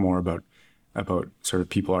hear a lot more about sort of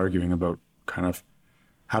people arguing about kind of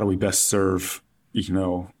how do we best serve,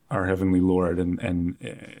 our heavenly Lord and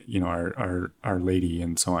our Lady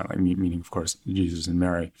and so on. Like, meaning, of course, Jesus and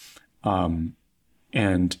Mary. And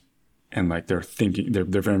like they're thinking, they're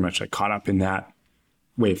very much like caught up in that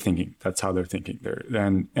way of thinking. That's how they're thinking.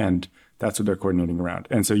 And that's what they're coordinating around.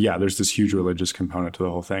 And so, yeah, there's this huge religious component to the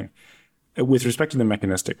whole thing. With respect to the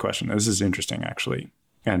mechanistic question, this is interesting actually,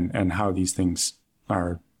 and how these things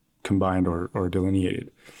are combined or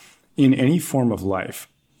delineated. In any form of life,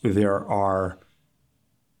 there are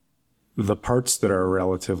the parts that are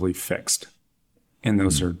relatively fixed, and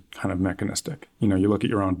those are kind of mechanistic. You look at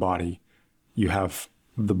your own body, you have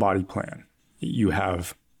the body plan, you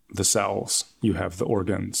have the cells, you have the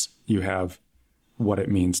organs, you have what it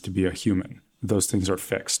means to be a human. Those things are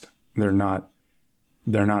fixed. They're not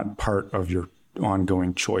part of your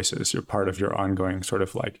ongoing choices. You're part of your ongoing sort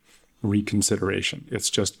of like reconsideration. It's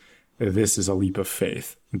just, this is a leap of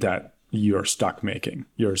faith that you're stuck making.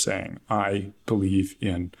 You're saying, I believe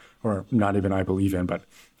in, or not even I believe in, but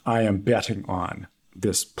I am betting on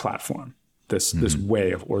this platform, this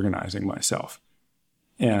way of organizing myself.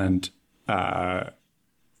 And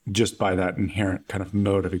just by that inherent kind of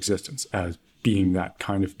mode of existence as being that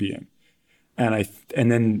kind of being. And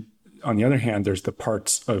then on the other hand, there's the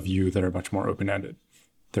parts of you that are much more open-ended.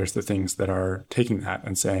 There's the things that are taking that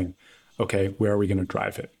and saying, okay, where are we going to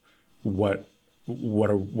drive it? What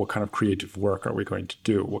kind of creative work are we going to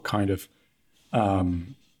do? What kind of,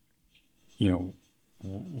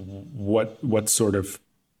 what sort of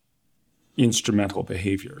instrumental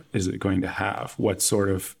behavior is it going to have? What sort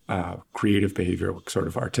of creative behavior, what sort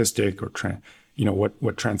of artistic or,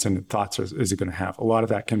 what transcendent thoughts is it going to have? A lot of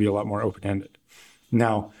that can be a lot more open-ended.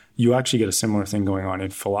 Now, you actually get a similar thing going on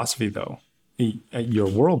in philosophy, though. Your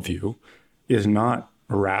worldview is not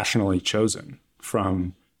rationally chosen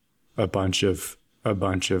from a bunch of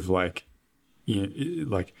like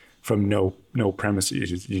from no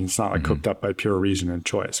premises. It's not like cooked up by pure reason and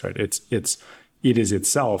choice, right? It is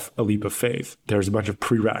itself a leap of faith. There's a bunch of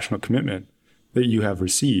pre-rational commitment that you have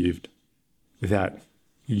received that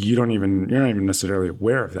you're not even necessarily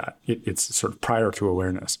aware of that. It's sort of prior to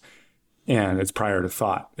awareness. And it's prior to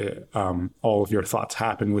thought. All of your thoughts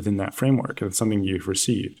happen within that framework, and it's something you've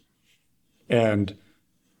received. And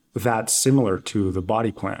that's similar to the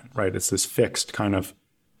body plan, right? It's this fixed kind of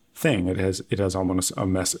thing. It has almost a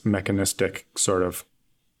mechanistic sort of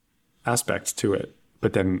aspect to it.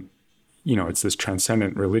 But then it's this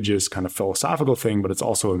transcendent religious kind of philosophical thing, but it's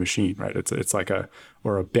also a machine, right? It's like a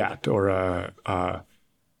bet or a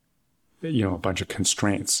bunch of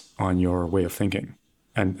constraints on your way of thinking.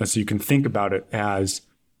 And so you can think about it as,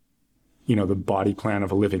 the body plan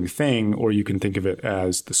of a living thing, or you can think of it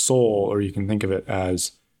as the soul, or you can think of it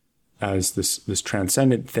as this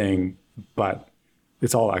transcendent thing, but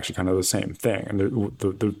it's all actually kind of the same thing. And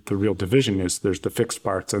the real division is there's the fixed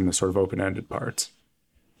parts and the sort of open-ended parts.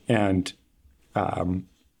 And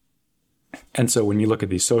so when you look at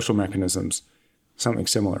these social mechanisms, something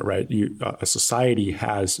similar, right? A society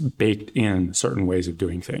has baked in certain ways of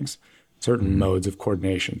doing things, certain modes of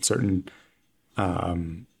coordination, certain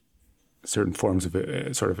forms of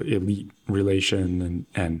sort of elite relation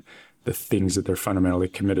and the things that they're fundamentally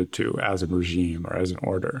committed to as a regime or as an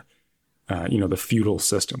order. The feudal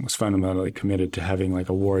system was fundamentally committed to having like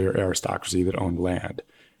a warrior aristocracy that owned land,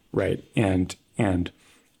 right? And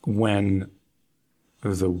when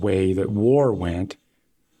the way that war went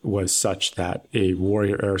was such that a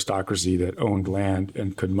warrior aristocracy that owned land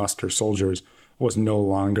and could muster soldiers was no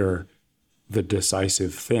longer the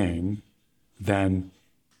decisive thing, then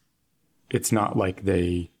it's not like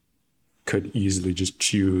they could easily just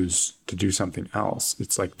choose to do something else.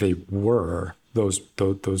 It's like they were, those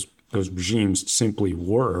regimes simply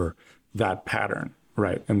were that pattern,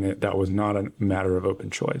 right? And that was not a matter of open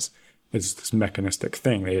choice. It's this mechanistic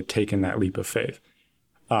thing. They had taken that leap of faith.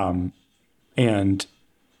 But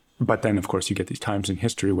then, of course, you get these times in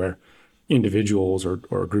history where individuals or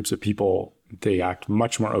groups of people, they act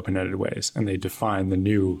much more open-ended ways, and they define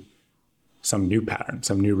some new pattern,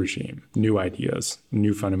 some new regime, new ideas,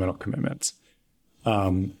 new fundamental commitments.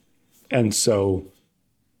 And so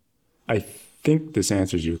I think this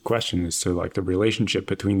answers your question as to like the relationship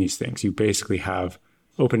between these things. You basically have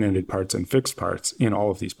open-ended parts and fixed parts in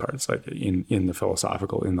all of these parts, like in the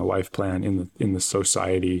philosophical, in the life plan, in the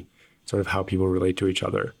society, sort of how people relate to each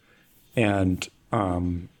other. And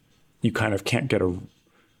you kind of can't you're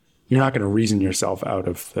not going to reason yourself out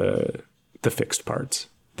of the fixed parts.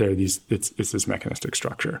 It's this mechanistic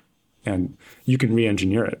structure, and you can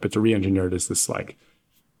re-engineer it, but to re-engineer it is this like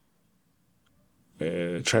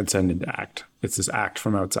transcendent act. It's this act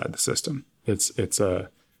from outside the system. It's a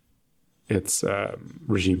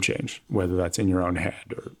regime change, whether that's in your own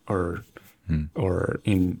head or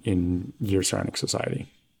in your surrounding society.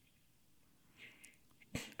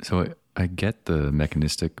 So I get the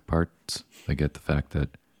mechanistic parts. I get the fact that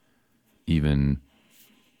even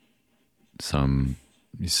some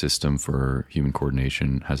system for human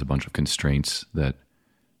coordination has a bunch of constraints that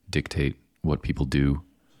dictate what people do.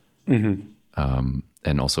 And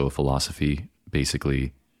also a philosophy,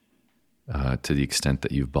 basically, to the extent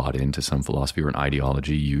that you've bought into some philosophy or an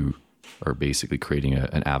ideology, you are basically creating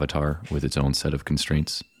an avatar with its own set of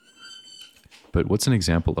constraints. But what's an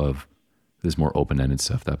example of this more open-ended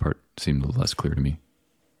stuff? That part seemed a little less clear to me.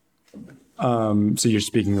 So you're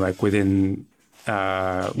speaking like within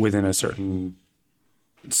a certain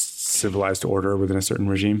civilized order, within a certain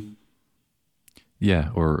regime? Yeah,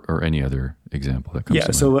 or any other example that comes to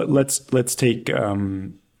mind. So let's take,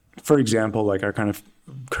 for example, like our kind of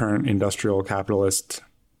current industrial capitalist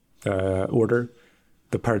order.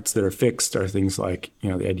 The parts that are fixed are things like,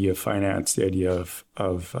 the idea of finance, the idea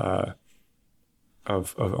of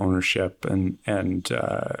ownership and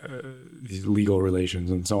these legal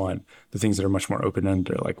relations and so on. The things that are much more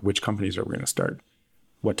open-ended are like, which companies are we going to start?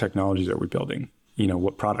 What technologies are we building?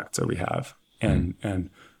 What products do we have? And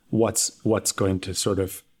what's going to sort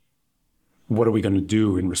of, what are we going to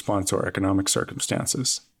do in response to our economic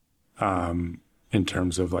circumstances? In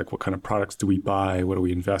terms of like, what kind of products do we buy? What do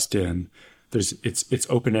we invest in? It's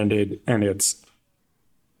open-ended, and it's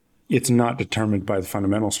not determined by the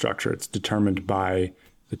fundamental structure. It's determined by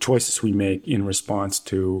the choices we make in response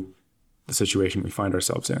to the situation we find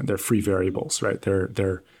ourselves in. They're free variables, right?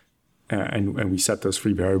 And we set those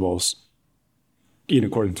free variables in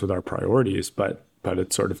accordance with our priorities, but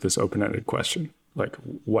it's sort of this open-ended question, like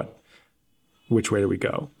which way do we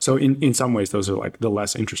go? So in some ways, those are like the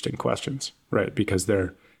less interesting questions, right? Because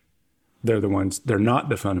they're not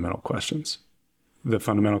the fundamental questions. The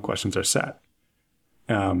fundamental questions are set.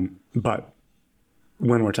 But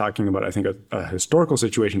when we're talking about, I think, a historical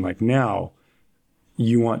situation like now,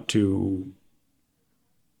 you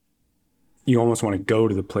almost want to go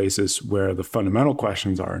to the places where the fundamental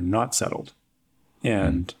questions are not settled,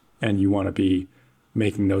 and you want to be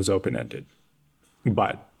making those open-ended.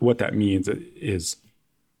 But what that means is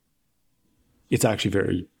it's actually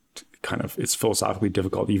very it's philosophically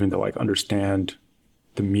difficult even to like understand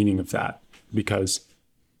the meaning of that, because,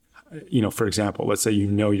 for example, let's say,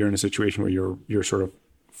 you're in a situation where you're sort of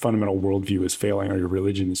fundamental worldview is failing or your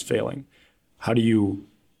religion is failing, how do you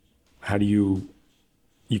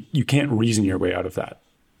can't reason your way out of that,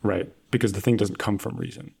 right? Because the thing doesn't come from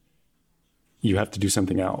reason. You have to do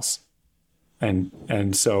something else.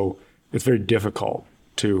 And so it's very difficult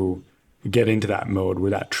to get into that mode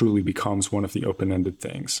where that truly becomes one of the open-ended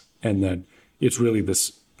things. And then it's really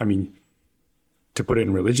this, I mean, to put it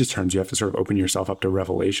in religious terms, you have to sort of open yourself up to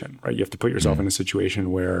revelation, right? You have to put yourself in a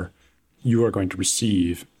situation where you are going to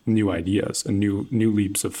receive new ideas and new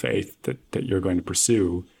leaps of faith that you're going to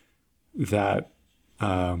pursue that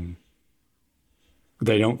they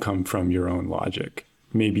don't come from your own logic.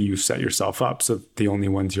 Maybe you set yourself up so the only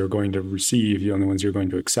ones you're going to receive, the only ones you're going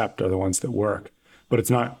to accept are the ones that work.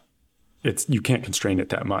 But you can't constrain it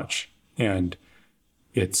that much. And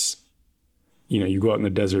it's, you go out in the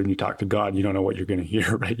desert and you talk to God, you don't know what you're going to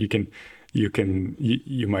hear, right?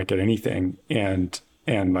 You might get anything and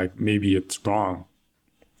like maybe it's wrong.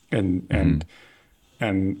 And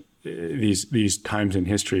these times in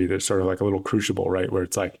history, there's sort of like a little crucible, right? Where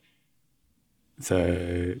it's like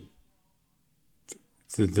the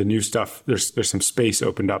new stuff, there's some space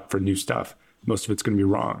opened up for new stuff. Most of it's going to be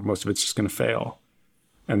wrong. Most of it's just going to fail.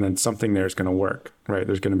 And then something there is going to work, right?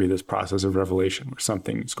 There's going to be this process of revelation where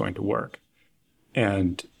something is going to work.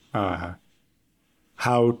 And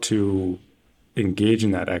how to engage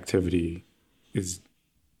in that activity it's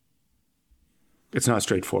not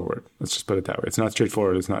straightforward. Let's just put it that way. It's not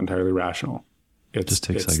straightforward. It's not entirely rational. Just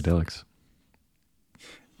take psychedelics.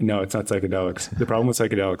 No, it's not psychedelics. The problem with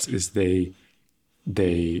psychedelics is they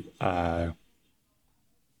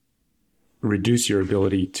reduce your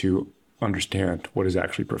ability to understand what is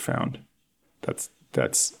actually profound. That's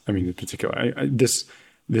I mean, in particular, this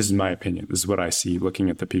is my opinion. This is what I see looking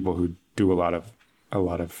at the people who do a lot of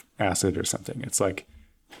acid or something. It's like,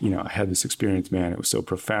 I had this experience, man. It was so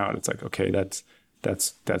profound. It's like, okay, that's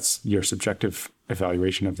your subjective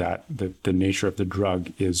evaluation of that. The nature of the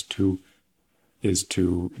drug is to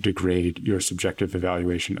degrade your subjective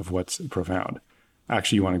evaluation of what's profound.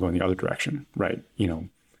 Actually, you want to go in the other direction, right?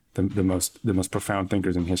 The most profound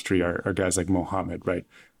thinkers in history are guys like Muhammad, right?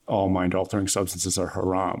 All mind-altering substances are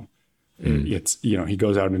haram. It's, he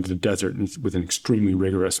goes out into the desert and with an extremely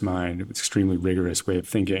rigorous mind, an extremely rigorous way of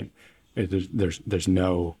thinking. It's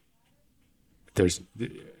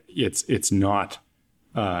not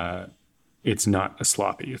a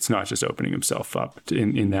sloppy. It's not just opening himself up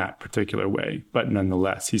in that particular way, but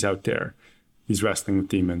nonetheless, he's out there, he's wrestling with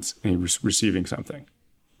demons and he's receiving something.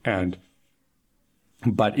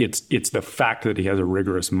 But it's the fact that he has a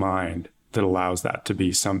rigorous mind that allows that to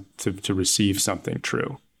be to receive something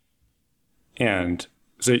true. And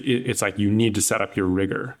so it's like you need to set up your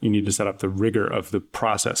rigor. You need to set up the rigor of the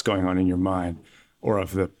process going on in your mind, or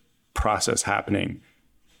of the process happening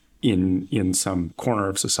in some corner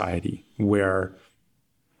of society where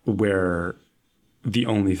the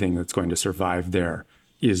only thing that's going to survive there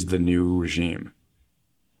is the new regime.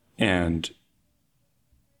 And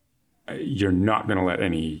you're not going to let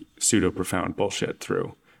any pseudo-profound bullshit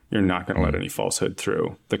through. You're not going to let any falsehood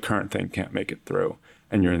through. The current thing can't make it through.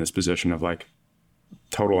 And you're in this position of like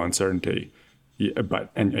total uncertainty,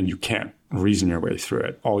 and you can't reason your way through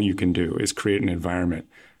it. All you can do is create an environment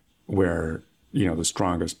where, the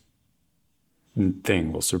strongest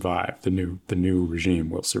thing will survive. The new regime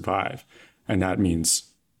will survive. And that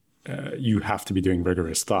means you have to be doing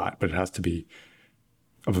rigorous thought, but it has to be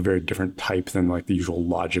of a very different type than like the usual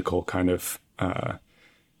logical kind of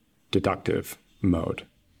deductive mode.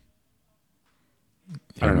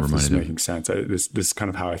 I don't know if this is making sense. This is kind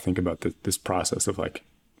of how I think about this process of like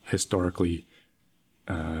historically,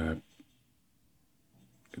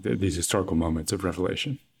 these historical moments of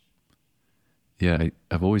revelation. Yeah,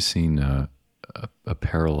 I've always seen a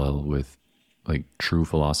parallel with like true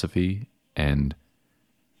philosophy and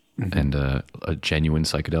a genuine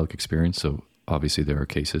psychedelic experience. So obviously there are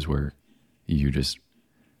cases where you just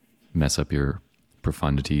mess up your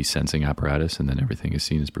profundity sensing apparatus and then everything is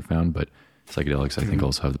seen as profound. But psychedelics, I think,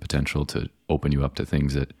 also have the potential to open you up to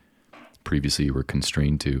things that previously you were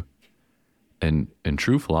constrained to. And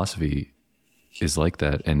true philosophy is like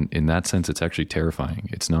that. And in that sense, it's actually terrifying.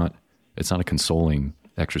 It's not a consoling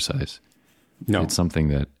exercise. No. It's something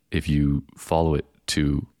that if you follow it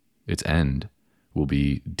to its end will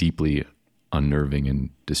be deeply unnerving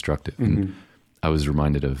and destructive. And I was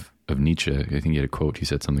reminded of Nietzsche. I think he had a quote. He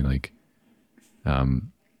said something like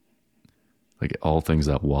all things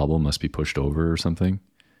that wobble must be pushed over or something.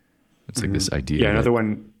 It's like this idea. Yeah. Another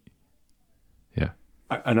one. Yeah.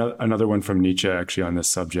 Another one from Nietzsche actually on this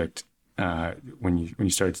subject. When you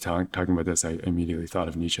started talking about this, I immediately thought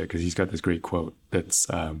of Nietzsche because he's got this great quote that's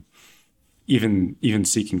even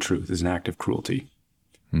seeking truth is an act of cruelty.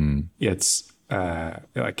 It's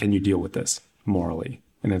like, can you deal with this morally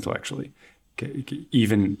and intellectually?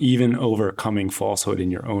 Even overcoming falsehood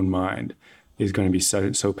in your own mind is going to be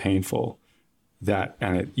so painful that,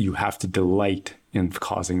 and you have to delight in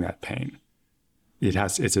causing that pain.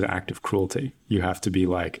 It's an act of cruelty. You have to be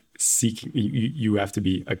like seeking, you have to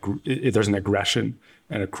be, there's an aggression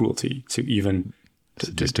and a cruelty to even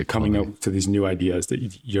to coming up to these new ideas,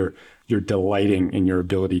 that you're delighting in your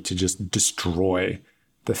ability to just destroy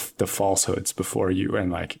the falsehoods before you,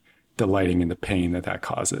 and like delighting in the pain that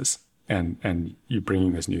causes. And you're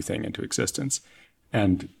bringing this new thing into existence.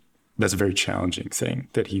 And that's a very challenging thing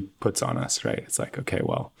that he puts on us, right? It's like, okay,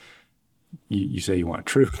 well, you say you want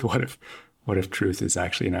truth. What if truth is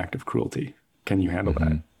actually an act of cruelty? Can you handle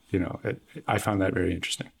that? You know, I found that very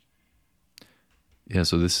interesting. Yeah.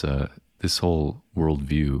 So this whole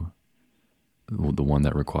worldview, the one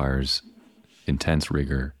that requires intense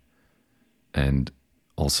rigor and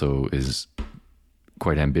also is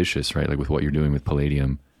quite ambitious, right? Like with what you're doing with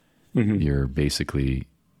Palladium, you're basically,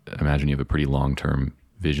 imagine you have a pretty long-term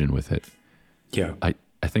vision with it. Yeah. I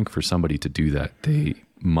think for somebody to do that, they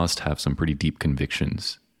must have some pretty deep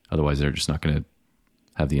convictions. Otherwise, they're just not going to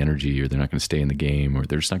have the energy, or they're not going to stay in the game, or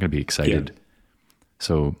they're just not going to be excited. Yeah.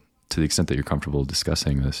 So to the extent that you're comfortable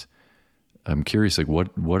discussing this, I'm curious, like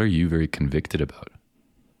what are you very convicted about?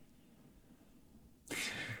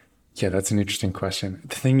 Yeah, that's an interesting question.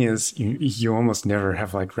 The thing is, you almost never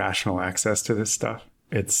have like rational access to this stuff.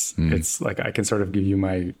 It's like, I can sort of give you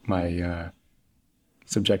my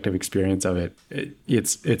subjective experience of it.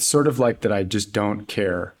 It's sort of like that I just don't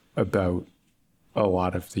care about a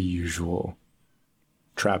lot of the usual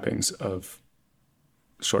trappings of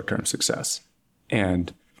short-term success.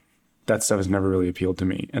 And that stuff has never really appealed to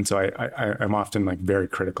me. And so I'm often like very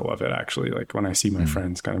critical of it, actually. Like when I see my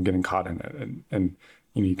friends kind of getting caught in it, and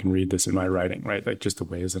you know, you can read this in my writing, right? Like just the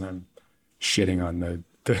ways that I'm shitting on the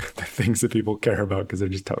things that people care about because they're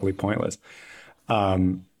just totally pointless.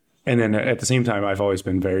 And then at the same time, I've always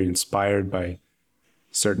been very inspired by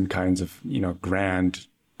certain kinds of, you know, grand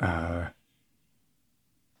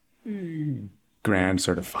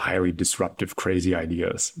sort of highly disruptive, crazy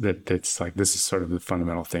ideas that's like, this is sort of the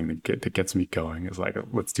fundamental thing that gets me going, is like,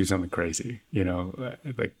 let's do something crazy, you know,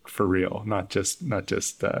 like for real, not just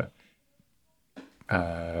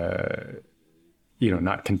you know,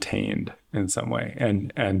 not contained in some way.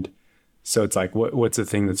 And so it's like, what's the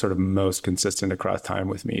thing that's sort of most consistent across time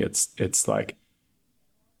with me? It's like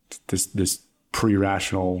this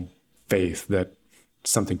pre-rational faith that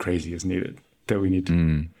something crazy is needed, that we need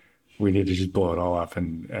to just blow it all up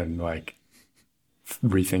and like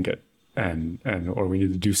rethink it, or we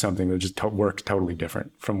need to do something that just works totally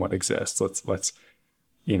different from what exists. Let's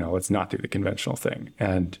not do the conventional thing.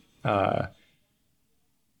 And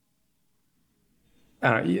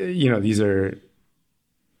you know,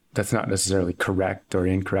 that's not necessarily correct or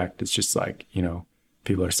incorrect. It's just like, you know,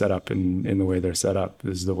 people are set up in the way they're set up.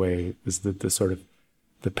 This is the sort of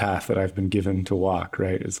the path that I've been given to walk,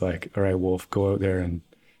 right? It's like, all right, Wolf, go out there and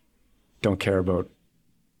don't care about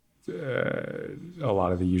a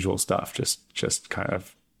lot of the usual stuff. Just kind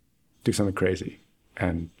of do something crazy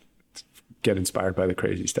and get inspired by the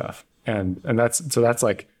crazy stuff. And that's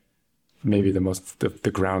like maybe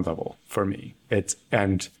the ground level for me.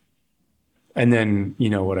 And then, you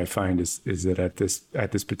know, what I find is that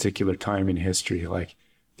at this particular time in history, like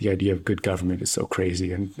the idea of good government is so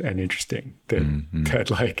crazy and interesting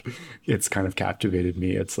that like it's kind of captivated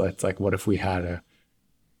me. It's like, what if we had a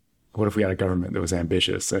government that was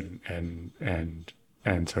ambitious and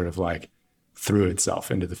sort of like threw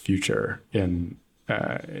itself into the future in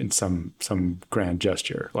some grand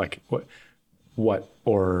gesture, like what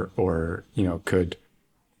or you know, could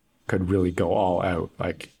really go all out,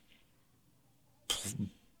 like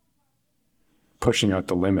pushing out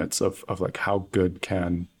the limits of like how good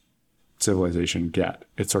can civilization get.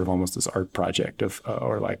 It's sort of almost this art project of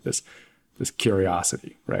or like this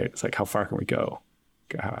curiosity, right? It's like, how far can we go?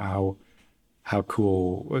 How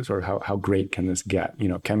cool, or how great can this get? You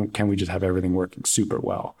know, can we just have everything working super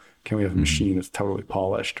well? Can we have a machine that's totally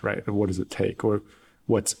polished, right? What does it take? Or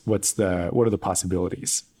what are the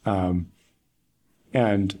possibilities?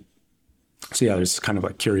 And so yeah, there's kind of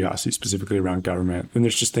like curiosity specifically around government. And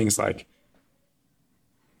there's just things like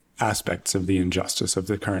aspects of the injustice of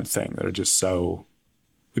the current thing that are just so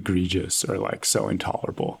egregious or like so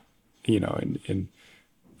intolerable, you know, and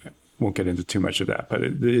won't get into too much of that, but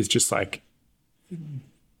it's just like,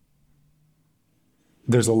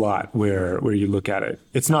 there's a lot where you look at it.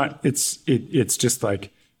 It's just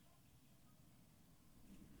like,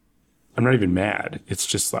 I'm not even mad. It's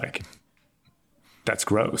just like, that's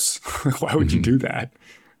gross. Why would you do that?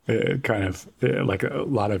 Like a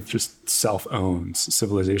lot of just self-owns,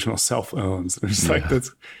 civilizational self-owns. And it's like,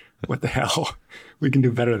 that's, what the hell? We can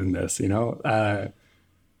do better than this, you know?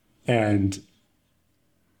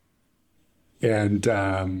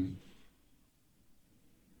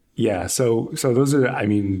 Yeah, so those are, I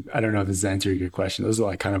mean, I don't know if this is answering your question. Those are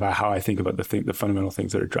like kind of how I think about the fundamental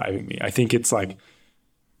things that are driving me. I think it's like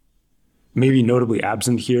maybe notably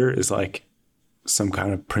absent here is like some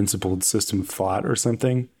kind of principled system of thought or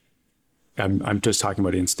something. I'm just talking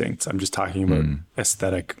about instincts. I'm just talking about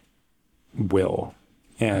aesthetic will.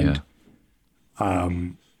 And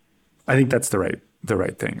I think that's the right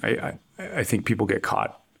thing. I think people get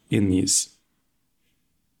caught in these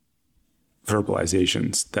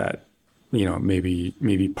verbalizations that, you know, maybe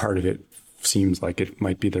part of it seems like it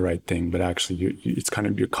might be the right thing, but actually it's kind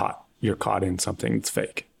of, you're caught in something that's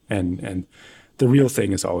fake. And the real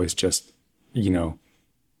thing is always just, you know,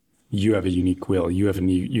 you have a unique will, you have a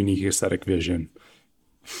unique aesthetic vision.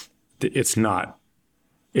 It's not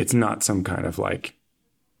some kind of like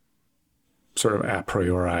sort of a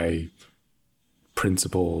priori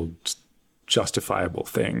principled justifiable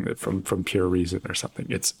thing that from pure reason or something.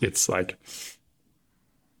 It's like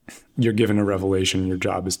you're given a revelation. Your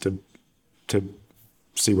job is to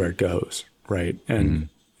see where it goes, right? And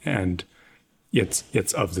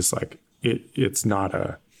it's of this like it's not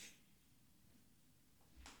a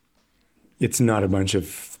bunch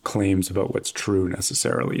of claims about what's true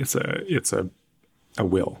necessarily. It's a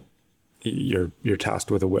will. You're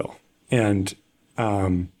tasked with a will, and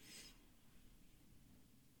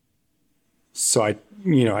so I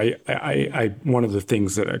one of the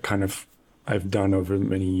things that I've done over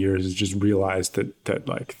many years is just realize that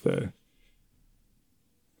like the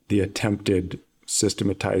attempted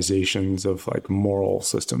systematizations of like moral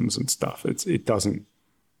systems and stuff, it's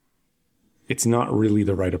not really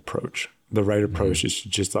the right approach. The right approach is to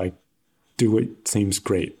just like do what seems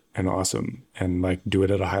great and awesome and like do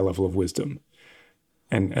it at a high level of wisdom.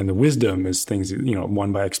 And the wisdom is things, you know,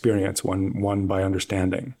 one by experience, one by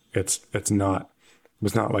understanding. It's not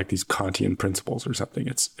like these Kantian principles or something.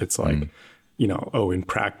 It's like, you know, in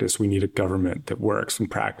practice, we need a government that works. In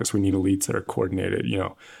practice, we need elites that are coordinated, you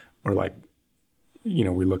know, or like, you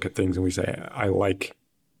know, we look at things and we say, I like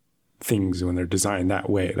things when they're designed that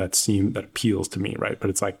way, that appeals to me. Right. But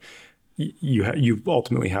it's like, you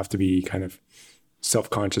ultimately have to be kind of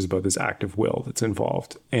self-conscious about this active will that's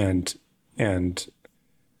involved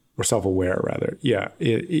or self-aware rather. Yeah.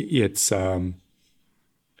 It's, and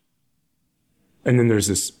then there's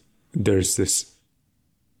this,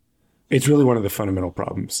 it's really one of the fundamental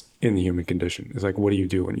problems in the human condition is like, what do you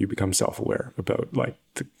do when you become self-aware about like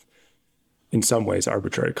in some ways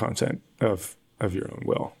arbitrary content of your own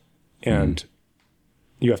will? And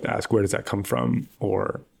you have to ask, where does that come from?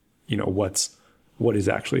 Or, you know, what is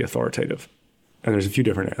actually authoritative? And there's a few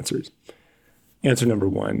different answers. Answer number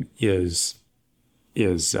one is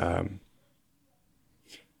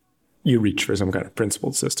you reach for some kind of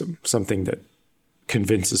principled system, something that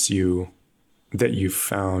convinces you that you've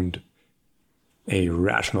found a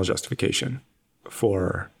rational justification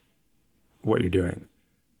for what you're doing,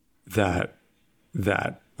 that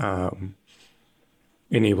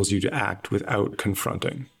enables you to act without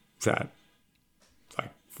confronting that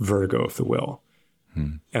like vertigo of the will.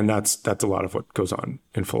 And that's a lot of what goes on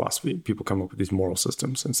in philosophy. People come up with these moral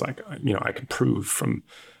systems, and it's like, you know, I can prove from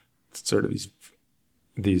sort of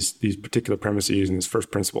these particular premises and these first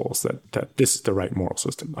principles that this is the right moral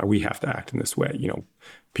system. We have to act in this way. You know,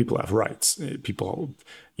 people have rights. People,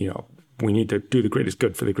 you know, we need to do the greatest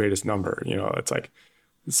good for the greatest number. You know, it's like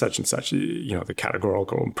such and such, you know, the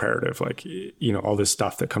categorical imperative, like, you know, all this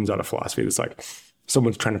stuff that comes out of philosophy. It's like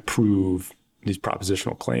someone's trying to prove these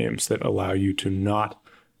propositional claims that allow you to not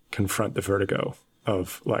confront the vertigo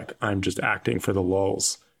of like, I'm just acting for the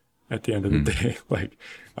lulz at the end of the day. Like,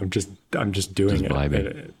 I'm just doing it.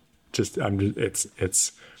 It's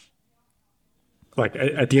like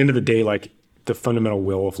at the end of the day, like the fundamental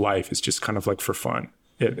will of life is just kind of like for fun.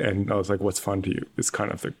 And I was like, what's fun to you? It's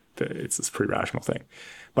kind of it's this pretty rational thing.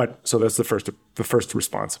 But so that's the first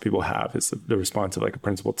response that people have is the response of like a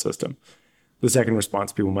principled system. The second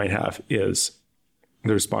response people might have is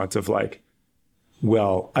the response of like,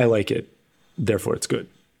 well, I like it, therefore it's good.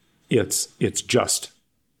 It's just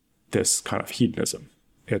this kind of hedonism.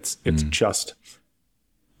 It's just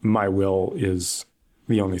my will is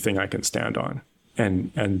the only thing I can stand on.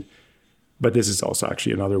 But this is also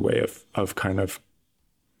actually another way of kind of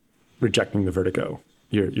rejecting the vertigo.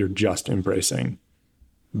 You're just embracing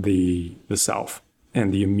the self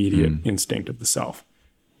and the immediate instinct of the self.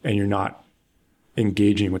 And you're not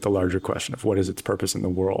engaging with the larger question of what is its purpose in the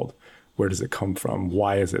world? Where does it come from?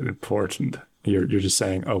 Why is it important? You're just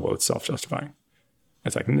saying, oh, well, it's self-justifying.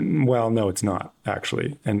 It's like, well, no, it's not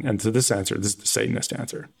actually. And so this answer, this is the Satanist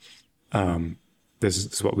answer. This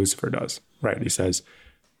is what Lucifer does, right? He says,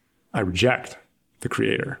 I reject the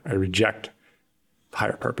creator. I reject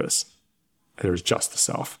higher purpose. There's just the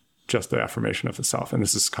self, just the affirmation of the self. And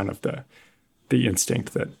this is kind of the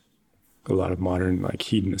instinct that a lot of modern like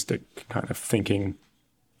hedonistic kind of thinking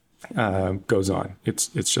goes on. It's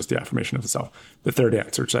just the affirmation of the self. The third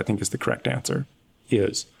answer, which I think is the correct answer,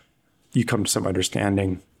 is you come to some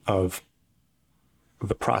understanding of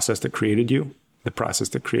the process that created you, the process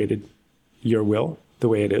that created your will, the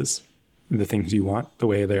way it is, the things you want, the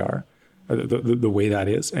way they are, the way that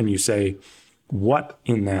is. And you say, what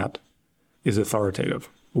in that is authoritative?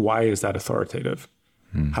 Why is that authoritative?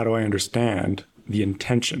 How do I understand the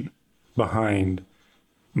intention behind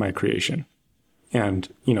my creation?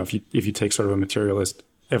 And, you know, if you take sort of a materialist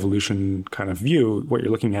evolution kind of view, what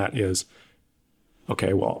you're looking at is,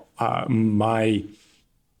 okay, well, I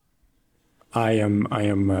am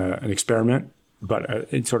an experiment, but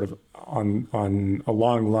it's sort of on a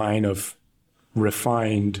long line of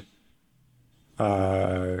refined,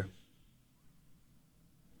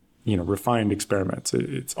 refined experiments.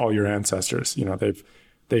 It's all your ancestors. You know,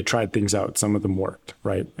 they tried things out. Some of them worked,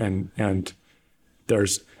 right? And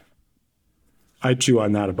I chew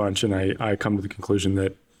on that a bunch, and I come to the conclusion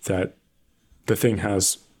that the thing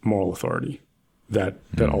has moral authority. That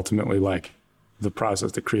ultimately, like, the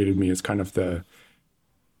process that created me is kind of the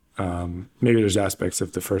maybe there's aspects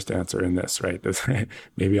of the first answer in this, right?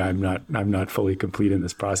 Maybe I'm not fully complete in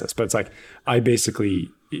this process, but it's like I basically,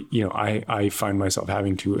 I find myself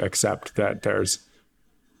having to accept that there's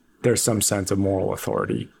some sense of moral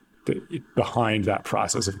authority behind that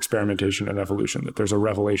process of experimentation and evolution. That there's a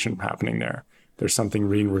revelation happening there. There's something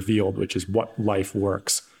being revealed, which is what life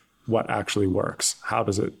works, what actually works, how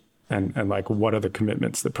does it, and like what are the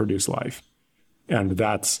commitments that produce life, and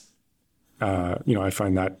that's I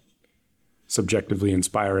find that subjectively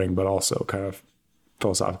inspiring, but also kind of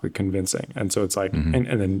philosophically convincing. And so it's like, and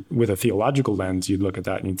then with a theological lens, you'd look at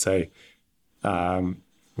that and you'd say,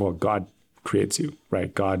 well, God creates you,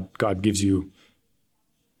 right? God gives you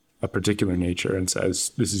a particular nature and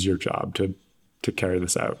says, this is your job to carry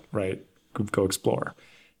this out, right? Go explore.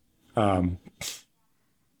 And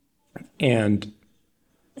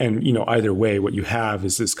either way, what you have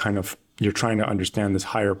is this kind of, you're trying to understand this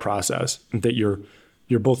higher process, that you're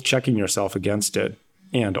both checking yourself against it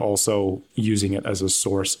and also using it as a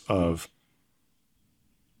source of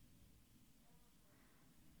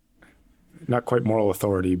not quite moral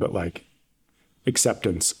authority, but like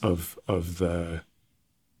acceptance of the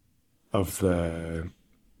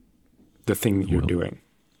thing that you're doing,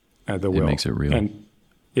 the will. It makes it real. And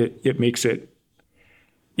it makes it,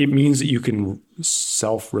 it means that you can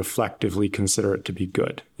self-reflectively consider it to be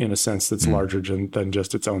good in a sense that's larger than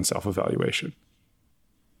just its own self-evaluation.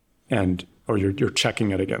 Or you're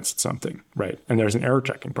checking it against something, right? And there's an error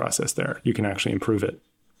checking process there. You can actually improve it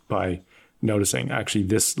by noticing, actually,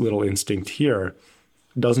 this little instinct here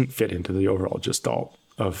doesn't fit into the overall gestalt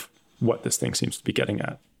of what this thing seems to be getting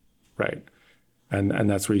at, right? And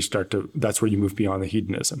that's where that's where you move beyond the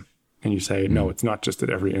hedonism. And you say, no, it's not just that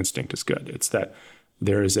every instinct is good. It's that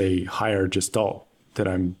there is a higher gestalt that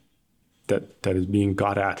is being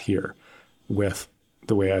got at here with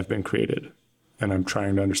the way I've been created. And I'm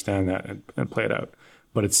trying to understand that and play it out.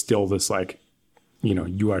 But it's still this like,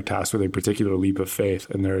 you are tasked with a particular leap of faith,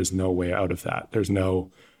 and there is no way out of that. There's no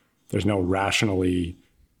rationally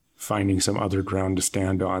finding some other ground to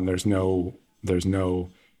stand on. There's no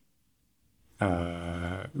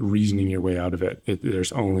reasoning your way out of it.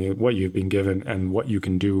 There's only what you've been given and what you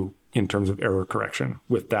can do in terms of error correction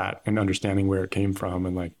with that, and understanding where it came from,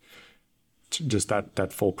 and like just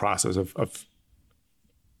that full process of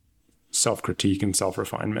self-critique and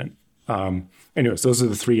self-refinement. Anyways, those are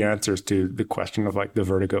the three answers to the question of like the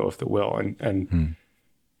vertigo of the will, and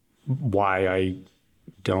why I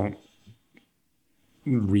don't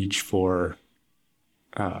reach for,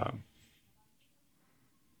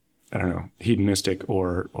 hedonistic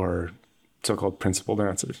or so-called principled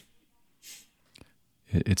answers.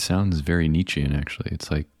 It sounds very Nietzschean, actually.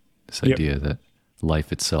 It's like this idea that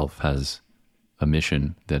life itself has a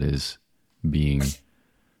mission that is being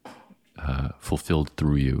fulfilled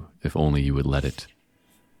through you, if only you would let it.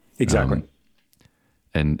 Exactly.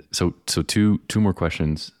 And so two more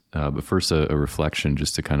questions, but first a reflection,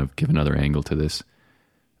 just to kind of give another angle to this.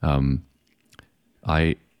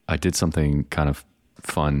 I did something kind of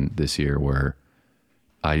fun this year where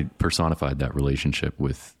I personified that relationship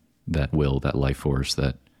with that will, that life force,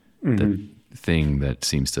 that thing that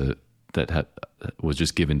seems to, was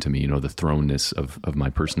just given to me, you know, the thrownness of my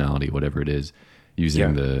personality, whatever it is,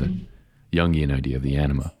 using the Jungian idea of the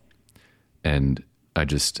anima. And I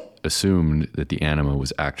just assumed that the anima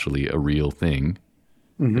was actually a real thing.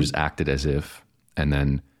 It just acted as if, and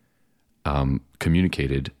then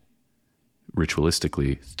communicated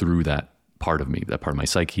ritualistically through that part of me, that part of my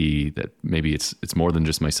psyche, that maybe it's more than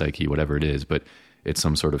just my psyche, whatever it is, but it's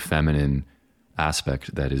some sort of feminine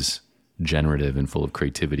aspect that is generative and full of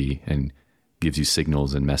creativity and gives you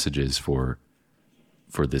signals and messages for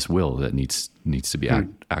this will that needs to be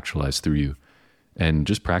actualized through you. And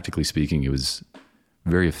just practically speaking, it was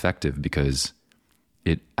very effective because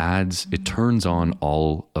it turns on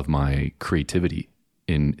all of my creativity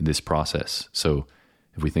in this process. So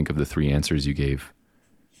if we think of the 3 answers you gave,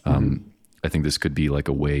 I think this could be like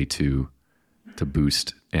a way to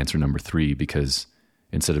boost answer number 3, because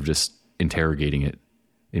instead of just interrogating it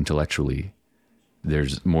intellectually,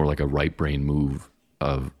 there's more like a right brain move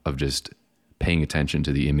of just paying attention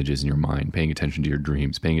to the images in your mind, paying attention to your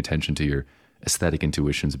dreams, paying attention to your aesthetic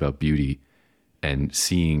intuitions about beauty, and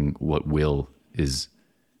seeing what will is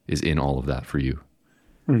in all of that for you.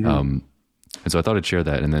 And so I thought I'd share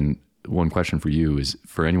that. And then one question for you is,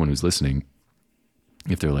 for anyone who's listening,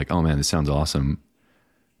 if they're like, oh man, this sounds awesome,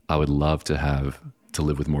 I would love to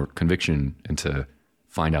live with more conviction and to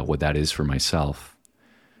find out what that is for myself,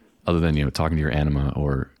 other than, you know, talking to your anima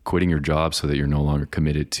or quitting your job so that you're no longer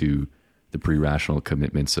committed to the pre-rational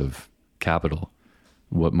commitments of capital,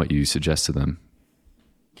 what might you suggest to them?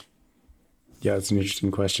 Yeah, it's an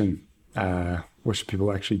interesting question. What should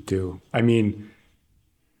people actually do? I mean,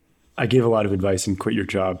 I gave a lot of advice in Quit Your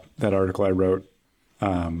Job, that article I wrote.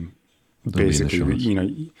 Basically, you know,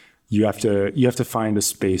 you have to find a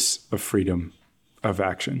space of freedom of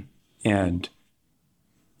action, and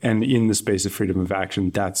in the space of freedom of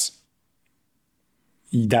action, that's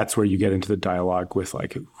where you get into the dialogue with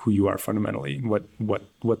like who you are fundamentally, and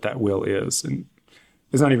what that will is. And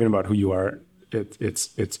it's not even about who you are. It's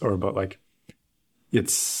about like,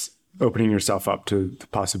 it's opening yourself up to the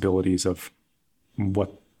possibilities of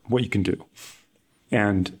what you can do.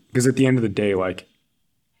 And because at the end of the day, like,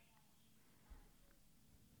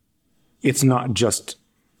 it's not just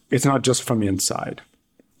from inside,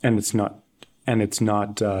 and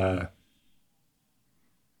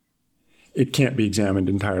it can't be examined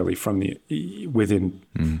entirely from the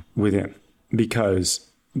within, because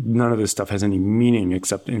none of this stuff has any meaning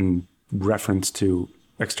except in reference to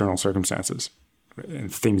external circumstances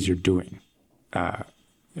and things you're doing.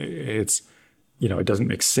 It's, you know, it doesn't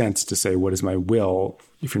make sense to say, what is my will,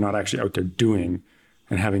 if you're not actually out there doing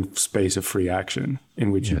and having space of free action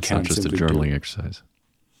in which you can. It's not just a journaling exercise.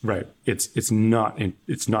 Right. It's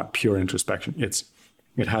not pure introspection.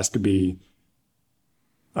 It has to be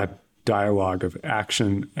a dialogue of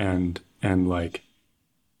action and like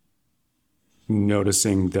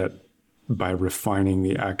noticing that by refining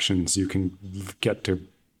the actions, you can get to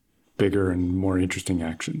bigger and more interesting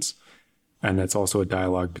actions. And that's also a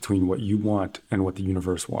dialogue between what you want and what the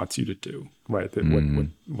universe wants you to do, right? That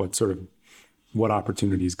what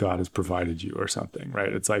opportunities God has provided you or something, right?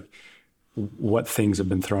 It's like, what things have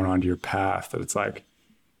been thrown onto your path that it's like,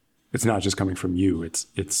 it's not just coming from you. It's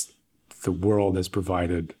the world has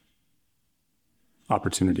provided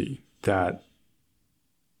opportunity that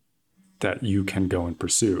you can go and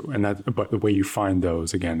pursue. And but the way you find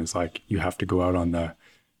those, again, is like, you have to go out on the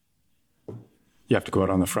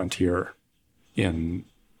frontier in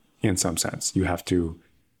some sense. You have to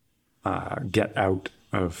get out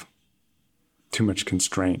of too much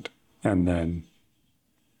constraint and then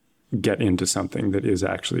get into something that is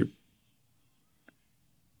actually,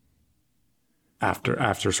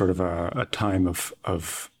 after sort of a time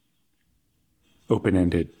of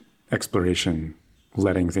open-ended exploration,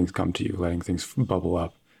 letting things come to you, letting things bubble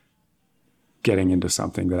up, getting into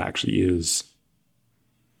something that actually is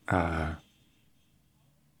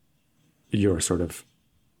your sort of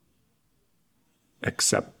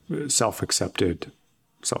self-accepted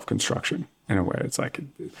self-construction. In a way, it's like,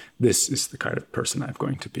 this is the kind of person I'm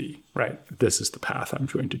going to be, right? This is the path I'm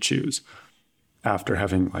going to choose, after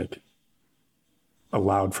having like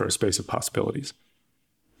allowed for a space of possibilities.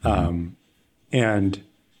 But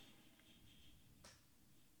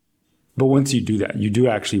once you do that, you do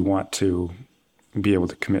actually want to be able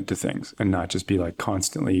to commit to things and not just be like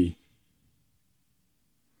constantly,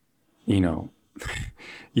 you know,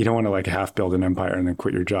 you don't want to like half build an empire and then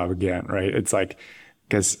quit your job again, right? It's like,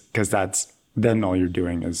 because that's, then all you're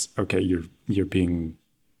doing is, okay, you're being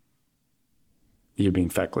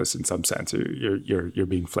feckless in some sense, or you're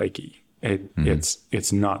being flaky.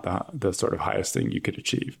 It's not the sort of highest thing you could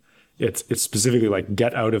achieve. It's specifically like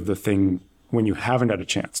get out of the thing when you haven't had a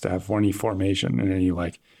chance to have any formation, and then you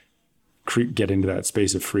like get into that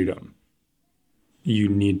space of freedom. You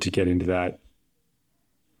need to get into that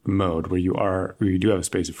mode where you do have a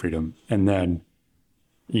space of freedom, and then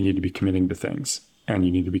you need to be committing to things, and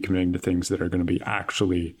you need to be committing to things that are going to be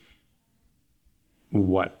actually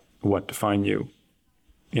what define you.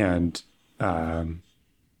 And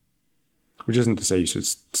which isn't to say you should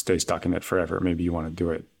stay stuck in it forever. Maybe you want to do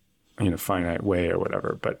it in a finite way or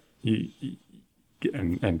whatever, but you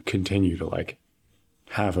continue to like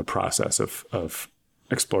have a process of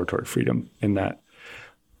exploratory freedom in that.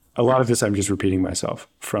 A lot of this I'm just repeating myself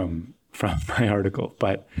from my article,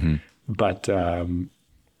 but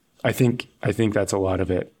I think that's a lot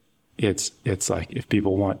of it. It's like if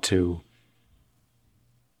people want to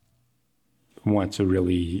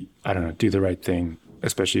really, I don't know, do the right thing,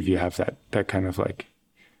 especially if you have that kind of like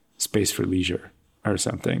space for leisure or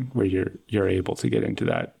something where you're able to get into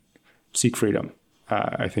that, seek freedom.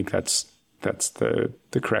 I think that's the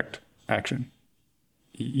correct action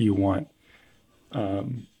you want,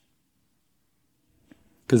 because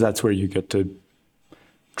that's where you get to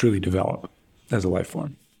truly develop as a life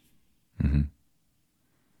form. Mm-hmm.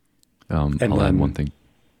 I'll add one thing.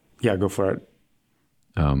 Yeah, go for it.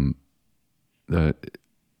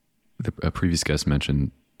 A previous guest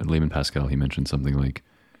mentioned, Layman Pascal, he mentioned something like,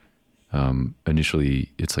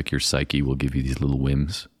 initially it's like your psyche will give you these little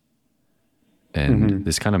whims. And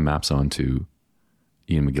this kind of maps onto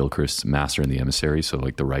Ian McGilchrist's master and the emissary. So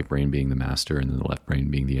like the right brain being the master and then the left brain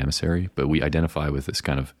being the emissary. But we identify with this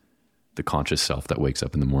kind of the conscious self that wakes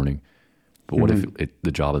up in the morning. But what if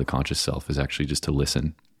the job of the conscious self is actually just to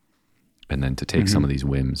listen and then to take some of these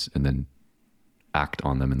whims and then act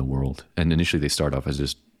on them in the world? And initially they start off as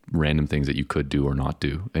just random things that you could do or not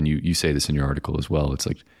do. And you say this in your article as well. It's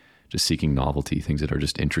like just seeking novelty, things that are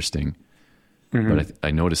just interesting. But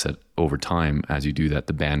I notice that over time, as you do that,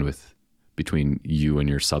 the bandwidth between you and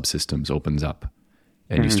your subsystems opens up,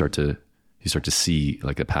 and you start to see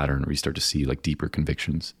like a pattern, or you start to see like deeper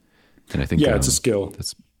convictions. And I think it's a skill.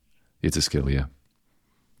 It's a skill, yeah.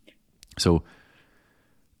 So,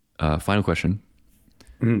 final question: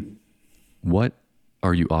 what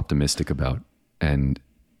are you optimistic about? And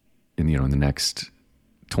in the next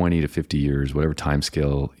 20 to 50 years, whatever time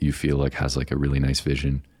scale you feel like has like a really nice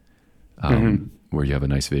vision. Where you have a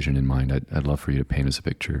nice vision in mind, I'd love for you to paint us a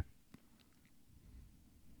picture.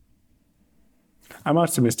 I'm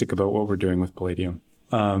optimistic about what we're doing with palladium.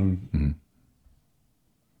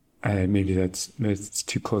 Maybe that's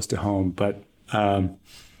too close to home, but I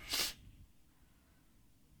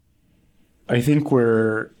think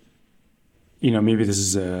we're, maybe this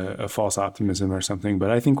is a false optimism or something,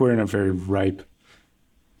 but I think we're in a very ripe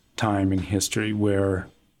time in history where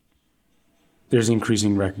there's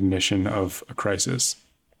increasing recognition of a crisis,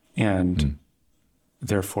 and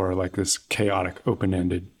therefore like this chaotic,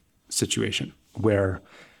 open-ended situation where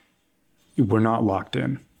we're not locked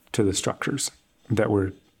in to the structures that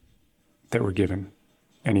we're given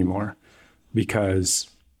anymore, because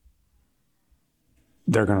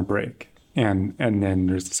they're going to break. And then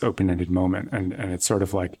there's this open-ended moment, and it's sort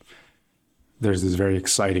of like there's this very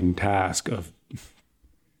exciting task of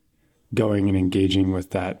going and engaging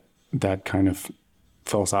with that kind of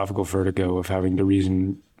philosophical vertigo of having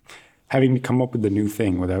to come up with a new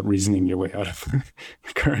thing without reasoning your way out of the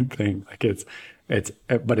current thing. Like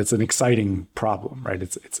but it's an exciting problem, right?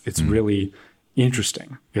 It's really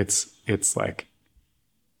interesting. It's like,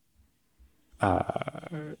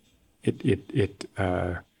 maybe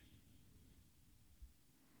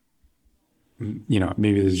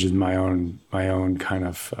this is just my own kind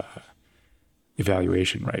of,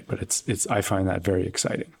 evaluation, right? But it's I find that very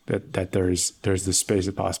exciting, that there's this space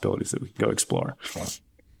of possibilities that we can go explore.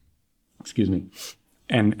 Excuse me.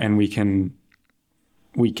 And we can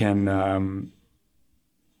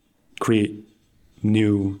create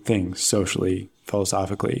new things socially,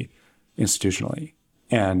 philosophically, institutionally.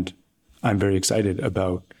 And I'm very excited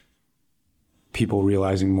about people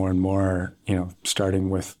realizing more and more, starting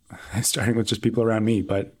with just people around me,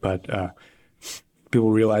 but people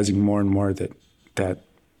realizing more and more that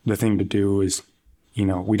the thing to do is,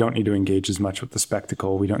 we don't need to engage as much with the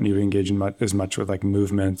spectacle. We don't need to engage as much with like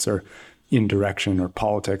movements or indirection or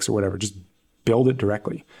politics or whatever. Just build it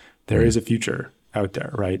directly. There is a future out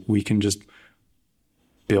there, right? We can just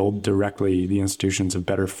build directly the institutions of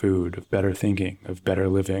better food, of better thinking, of better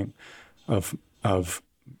living, of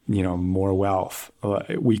more wealth.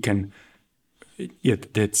 We can.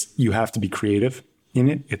 You have to be creative in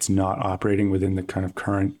it. It's not operating within the kind of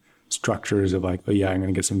current structures of like, oh yeah, I'm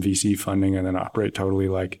going to get some VC funding and then operate totally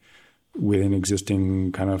like within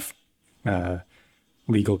existing kind of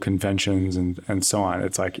legal conventions and so on.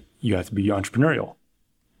 It's like you have to be entrepreneurial.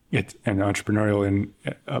 And entrepreneurial in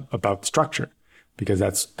about structure, because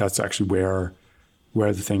that's actually where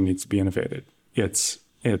the thing needs to be innovated. It's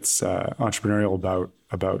entrepreneurial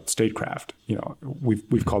about statecraft. You know,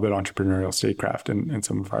 we've called it entrepreneurial statecraft in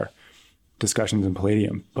some of our discussions in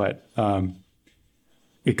Palladium, but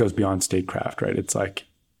it goes beyond statecraft, right? It's like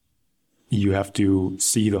you have to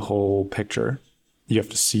see the whole picture. You have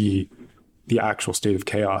to see the actual state of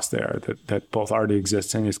chaos there that both already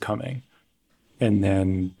exists and is coming, and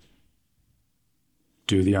then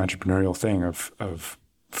do the entrepreneurial thing of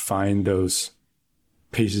find those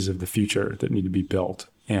pieces of the future that need to be built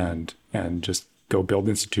and just go build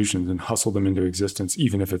institutions and hustle them into existence,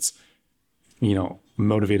 even if it's, you know,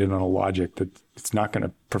 motivated on a logic that it's not going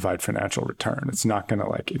to provide financial return. It's not going to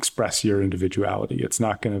like express your individuality. It's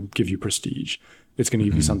not going to give you prestige. It's going to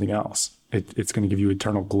give you something else. It's going to give you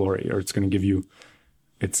eternal glory, or it's going to give you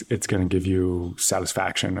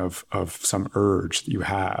satisfaction of some urge that you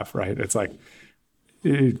have, right? It's like,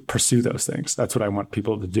 pursue those things. That's what I want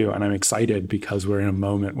people to do. And I'm excited because we're in a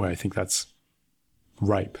moment where I think that's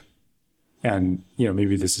ripe. And, you know,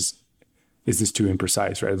 maybe is this too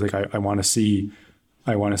imprecise, right? Like I want to see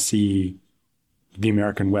the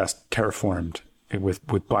American West terraformed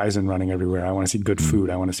with bison running everywhere. I want to see good food.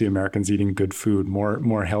 I want to see Americans eating good food,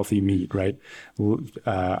 more healthy meat, right?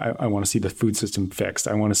 I want to see the food system fixed.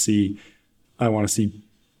 I want to see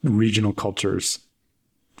regional cultures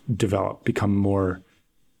develop, become more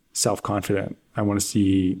self-confident. I want to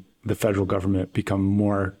see the federal government become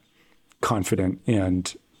more confident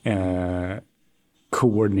and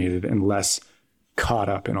coordinated and less caught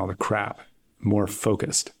up in all the crap, more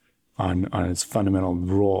focused on its fundamental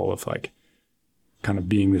role of like kind of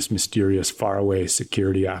being this mysterious faraway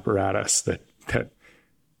security apparatus that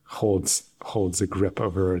holds a grip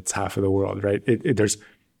over its half of the world, right?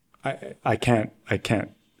 I can't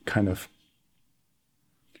kind of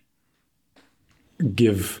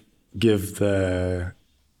gives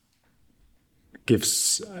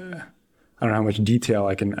I don't know how much detail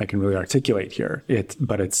I can really articulate here.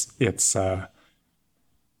 But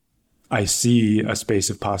I see a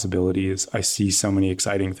space of possibilities. I see so many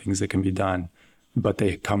exciting things that can be done, but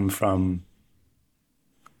they come from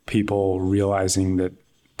people realizing that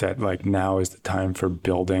like now is the time for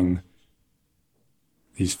building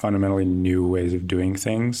these fundamentally new ways of doing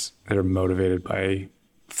things that are motivated by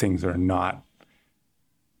things that are not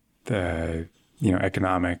the, you know,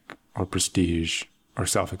 economic or prestige or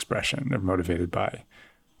self-expression. They're motivated by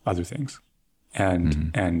other things,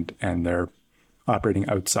 and they're operating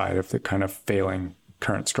outside of the kind of failing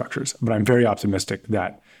current structures. But I'm very optimistic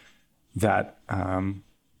that all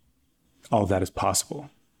of that is possible,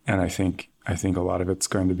 and I think a lot of it's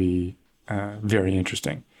going to be very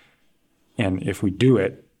interesting. And if we do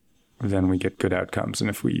it, then we get good outcomes. And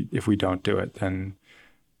if we don't do it, then,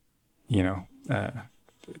 you know,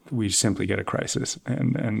 we simply get a crisis,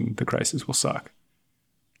 and the crisis will suck.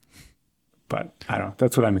 But I don't know.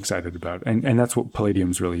 That's what I'm excited about. And that's what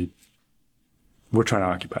Palladium's really, we're trying to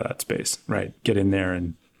occupy that space, right? Get in there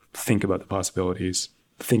and think about the possibilities,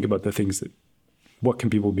 think about the things that, what can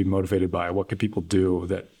people be motivated by? What can people do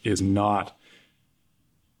that is not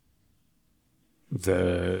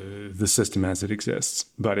the system as it exists,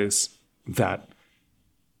 but is that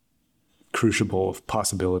crucible of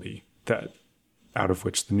possibility that out of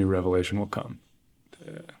which the new revelation will come.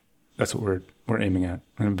 That's what we're aiming at,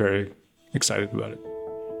 and I'm very excited about it.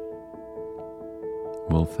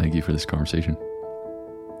 Well, thank you for this conversation.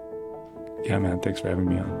 Yeah, man, thanks for having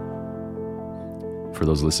me on. For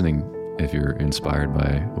those listening, if you're inspired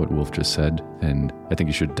by what Wolf just said, and I think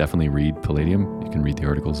you should definitely read Palladium. You can read the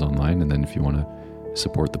articles online, and then if you want to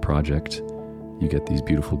support the project, you get these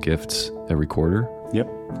beautiful gifts every quarter. Yep,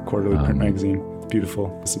 quarterly print magazine. It's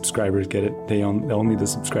beautiful. The subscribers get it. Only the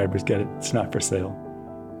subscribers get it. It's not for sale.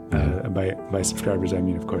 By subscribers, I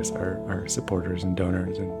mean, of course, our supporters and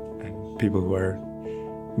donors and people who are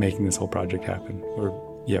making this whole project happen. We're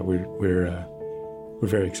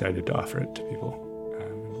very excited to offer it to people.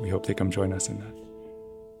 We hope they come join us in that.